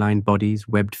streamlined bodies,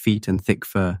 webbed feet, and thick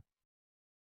fur.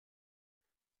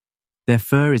 Their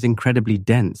fur is incredibly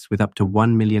dense, with up to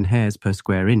 1 million hairs per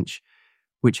square inch,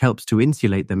 which helps to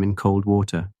insulate them in cold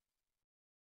water.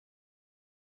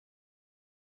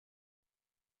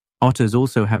 Otters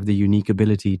also have the unique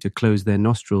ability to close their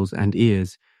nostrils and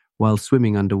ears while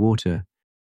swimming underwater,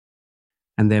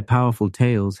 and their powerful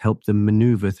tails help them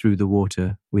maneuver through the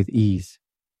water with ease.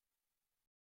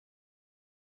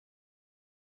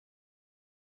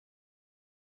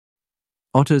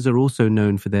 Otters are also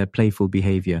known for their playful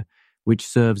behavior, which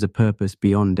serves a purpose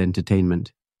beyond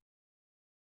entertainment.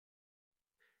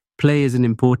 Play is an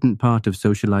important part of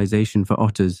socialization for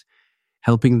otters,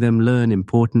 helping them learn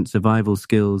important survival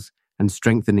skills and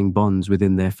strengthening bonds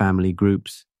within their family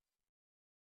groups.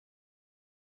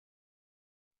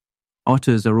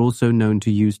 Otters are also known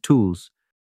to use tools,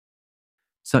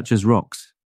 such as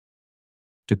rocks,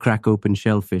 to crack open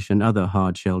shellfish and other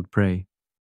hard-shelled prey.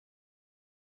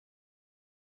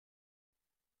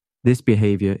 This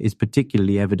behavior is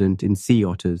particularly evident in sea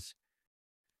otters,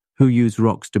 who use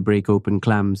rocks to break open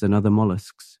clams and other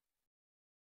mollusks.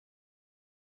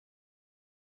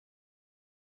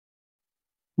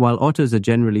 While otters are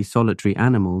generally solitary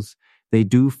animals, they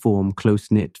do form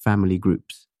close-knit family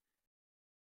groups.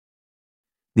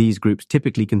 These groups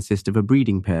typically consist of a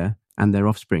breeding pair and their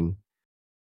offspring.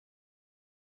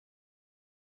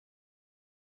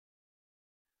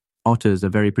 Otters are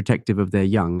very protective of their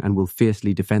young and will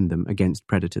fiercely defend them against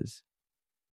predators.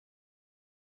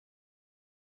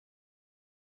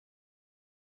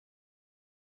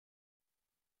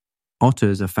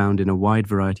 Otters are found in a wide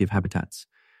variety of habitats,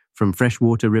 from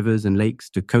freshwater rivers and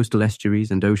lakes to coastal estuaries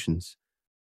and oceans.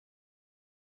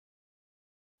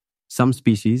 Some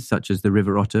species, such as the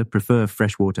river otter, prefer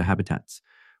freshwater habitats,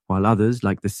 while others,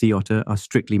 like the sea otter, are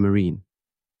strictly marine.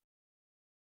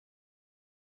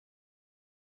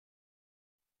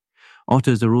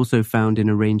 Otters are also found in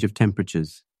a range of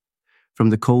temperatures, from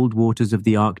the cold waters of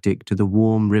the Arctic to the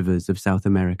warm rivers of South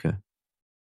America.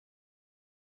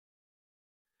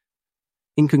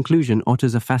 In conclusion,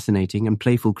 otters are fascinating and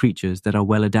playful creatures that are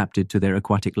well adapted to their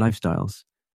aquatic lifestyles.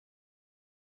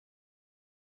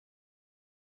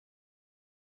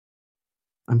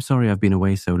 I'm sorry I've been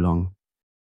away so long.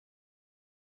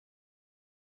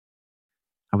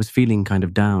 I was feeling kind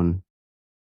of down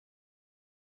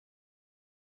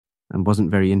and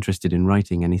wasn't very interested in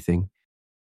writing anything.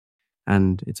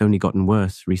 And it's only gotten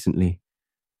worse recently.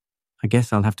 I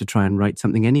guess I'll have to try and write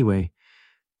something anyway,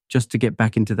 just to get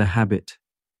back into the habit.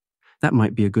 That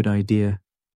might be a good idea.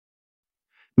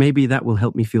 Maybe that will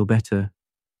help me feel better.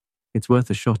 It's worth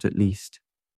a shot at least.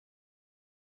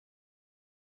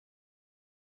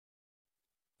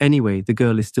 Anyway, the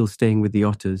girl is still staying with the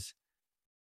otters.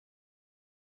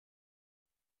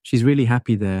 She's really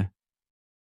happy there.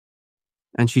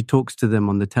 And she talks to them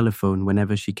on the telephone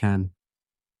whenever she can.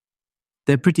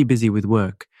 They're pretty busy with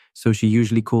work, so she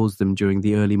usually calls them during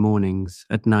the early mornings,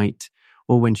 at night,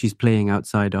 or when she's playing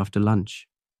outside after lunch.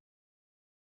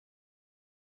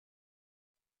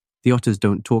 The otters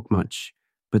don't talk much,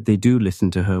 but they do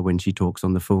listen to her when she talks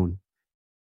on the phone.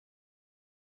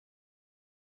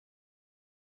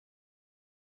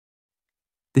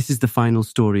 This is the final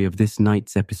story of this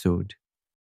night's episode.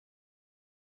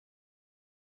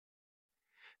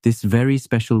 This very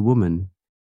special woman,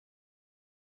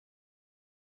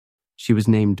 she was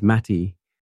named Mattie.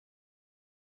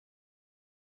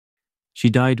 She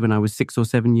died when I was 6 or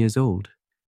 7 years old.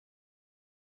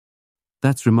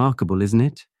 That's remarkable, isn't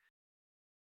it?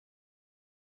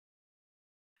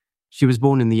 She was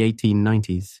born in the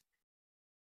 1890s.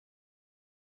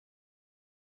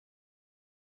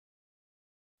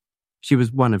 She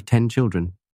was one of 10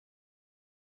 children.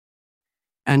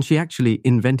 And she actually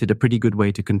invented a pretty good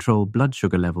way to control blood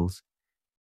sugar levels.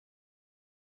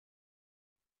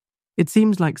 It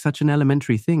seems like such an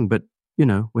elementary thing, but,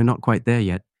 we're not quite there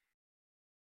yet.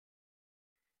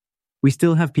 We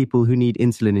still have people who need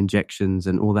insulin injections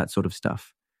and all that sort of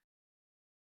stuff.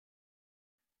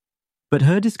 But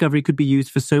her discovery could be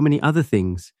used for so many other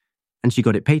things, and she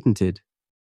got it patented.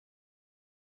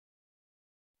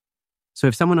 So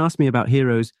if someone asked me about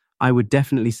heroes, I would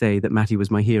definitely say that Mattie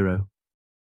was my hero.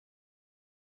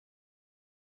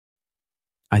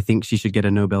 I think she should get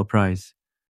a Nobel Prize.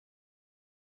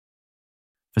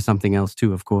 For something else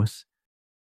too, of course.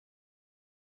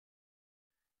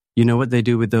 You know what they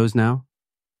do with those now?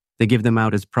 They give them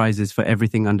out as prizes for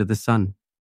everything under the sun.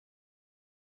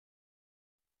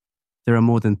 There are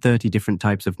more than 30 different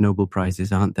types of Nobel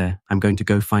Prizes, aren't there? I'm going to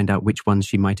go find out which ones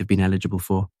she might have been eligible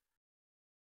for.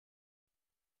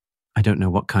 I don't know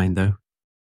what kind, though.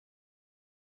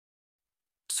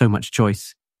 So much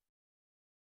choice.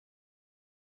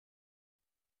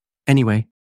 Anyway,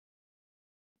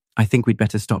 I think we'd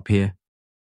better stop here.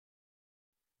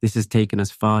 This has taken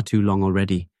us far too long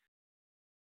already.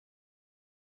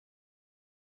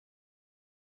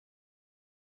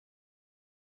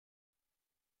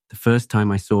 The first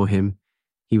time I saw him,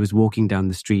 he was walking down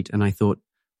the street and I thought,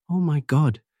 oh my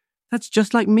God, that's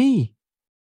just like me.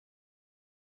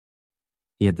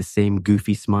 He had the same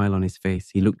goofy smile on his face.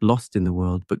 He looked lost in the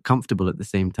world, but comfortable at the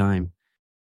same time.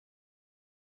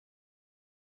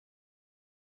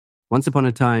 Once upon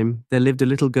a time, there lived a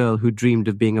little girl who dreamed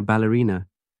of being a ballerina.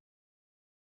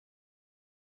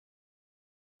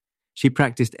 She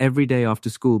practiced every day after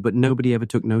school, but nobody ever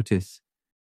took notice.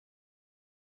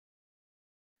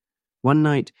 One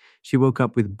night, she woke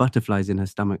up with butterflies in her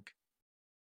stomach.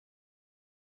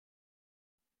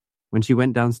 When she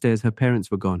went downstairs, her parents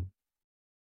were gone.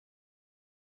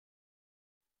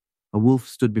 A wolf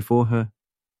stood before her.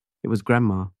 It was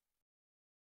Grandma.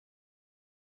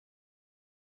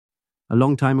 A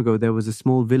long time ago, there was a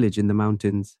small village in the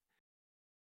mountains.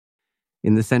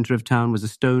 In the center of town was a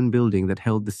stone building that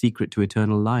held the secret to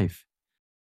eternal life.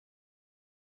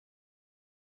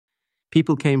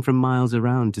 People came from miles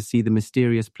around to see the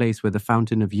mysterious place where the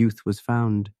fountain of youth was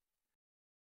found.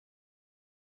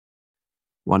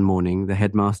 One morning, the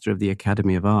headmaster of the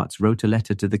Academy of Arts wrote a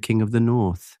letter to the King of the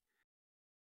North.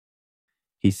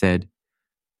 He said,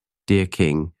 "Dear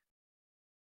King,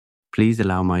 please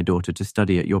allow my daughter to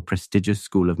study at your prestigious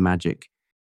school of magic.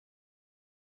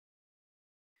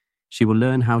 She will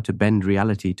learn how to bend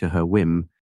reality to her whim,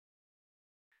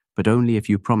 but only if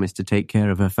you promise to take care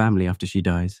of her family after she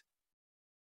dies."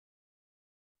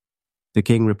 The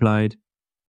king replied,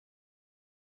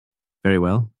 "Very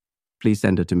well, please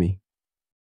send her to me."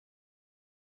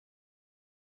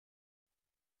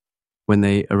 When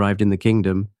they arrived in the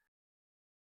kingdom,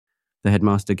 the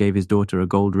headmaster gave his daughter a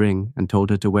gold ring and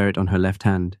told her to wear it on her left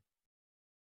hand.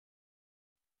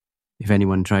 If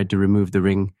anyone tried to remove the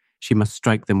ring, she must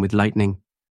strike them with lightning.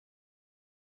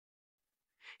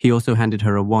 He also handed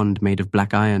her a wand made of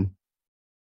black iron.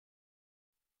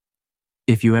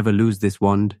 "If you ever lose this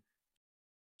wand,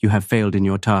 you have failed in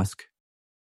your task,"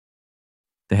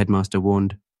 the headmaster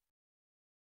warned.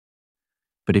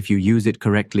 "But if you use it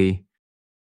correctly,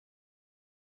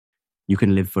 you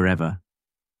can live forever.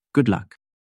 Good luck."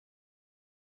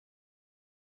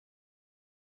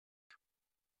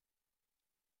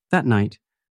 That night,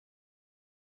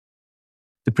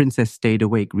 The princess stayed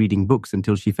awake reading books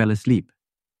until she fell asleep.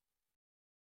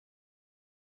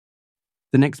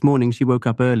 The next morning she woke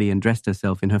up early and dressed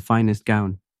herself in her finest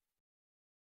gown.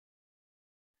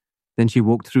 Then she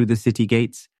walked through the city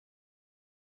gates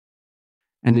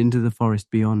and into the forest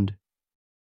beyond.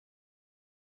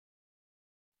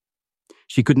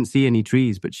 She couldn't see any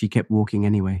trees, but she kept walking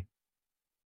anyway.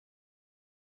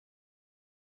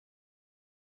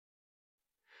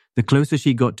 The closer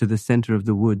she got to the center of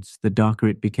the woods, the darker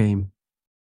it became.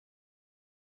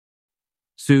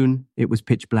 Soon it was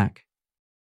pitch black.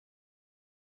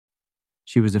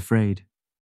 She was afraid.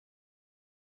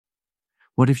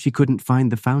 What if she couldn't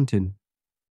find the fountain?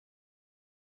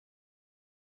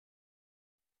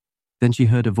 Then she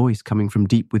heard a voice coming from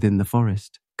deep within the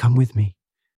forest. "Come with me.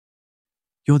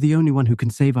 You're the only one who can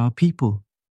save our people."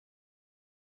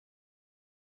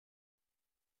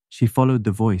 She followed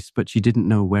the voice, but she didn't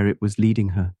know where it was leading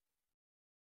her.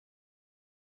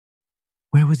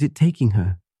 Where was it taking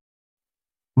her?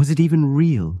 Was it even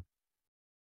real?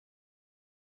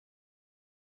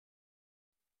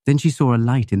 Then she saw a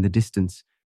light in the distance.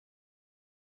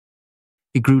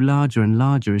 It grew larger and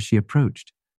larger as she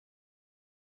approached.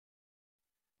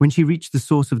 When she reached the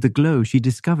source of the glow, she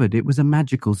discovered it was a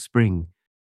magical spring.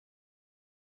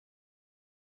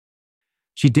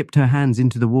 She dipped her hands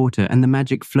into the water and the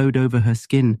magic flowed over her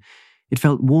skin. It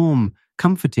felt warm,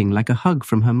 comforting, like a hug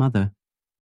from her mother.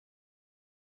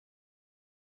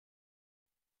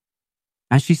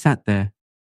 As she sat there,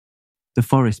 the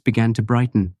forest began to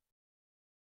brighten.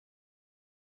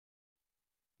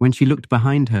 When she looked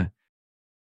behind her,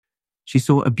 she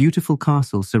saw a beautiful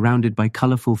castle surrounded by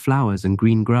colorful flowers and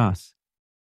green grass.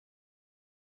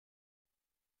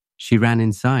 She ran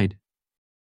inside.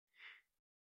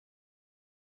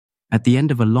 At the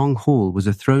end of a long hall was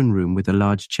a throne room with a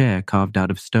large chair carved out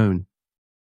of stone.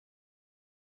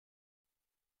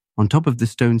 On top of the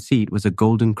stone seat was a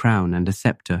golden crown and a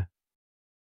scepter.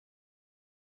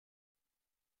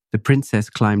 The princess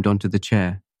climbed onto the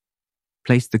chair,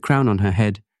 placed the crown on her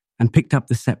head, and picked up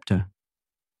the scepter.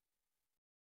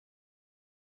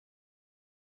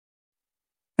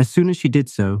 As soon as she did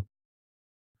so,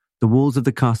 the walls of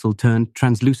the castle turned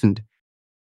translucent,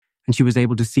 and she was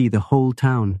able to see the whole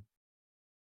town.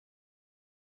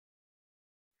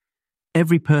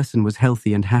 Every person was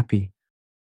healthy and happy.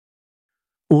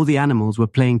 All the animals were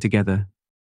playing together.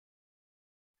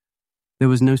 There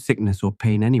was no sickness or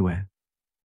pain anywhere.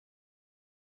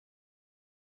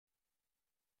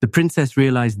 The princess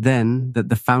realized then that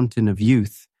the fountain of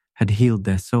youth had healed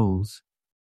their souls.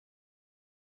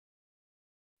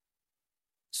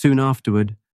 Soon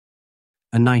afterward,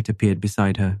 a knight appeared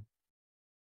beside her.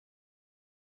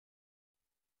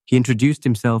 He introduced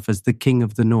himself as the King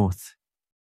of the North.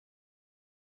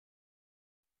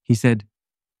 He said,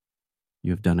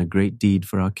 "You have done a great deed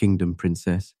for our kingdom,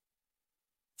 princess.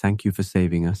 Thank you for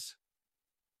saving us."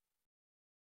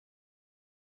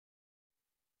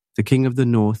 The King of the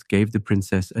North gave the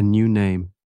princess a new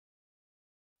name,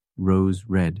 Rose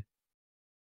Red,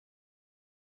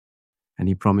 and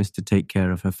he promised to take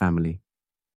care of her family.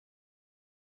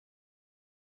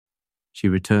 She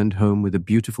returned home with a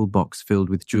beautiful box filled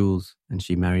with jewels, and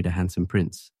she married a handsome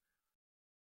prince.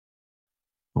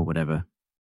 Or whatever.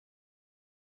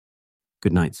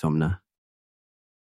 Good night, Somna.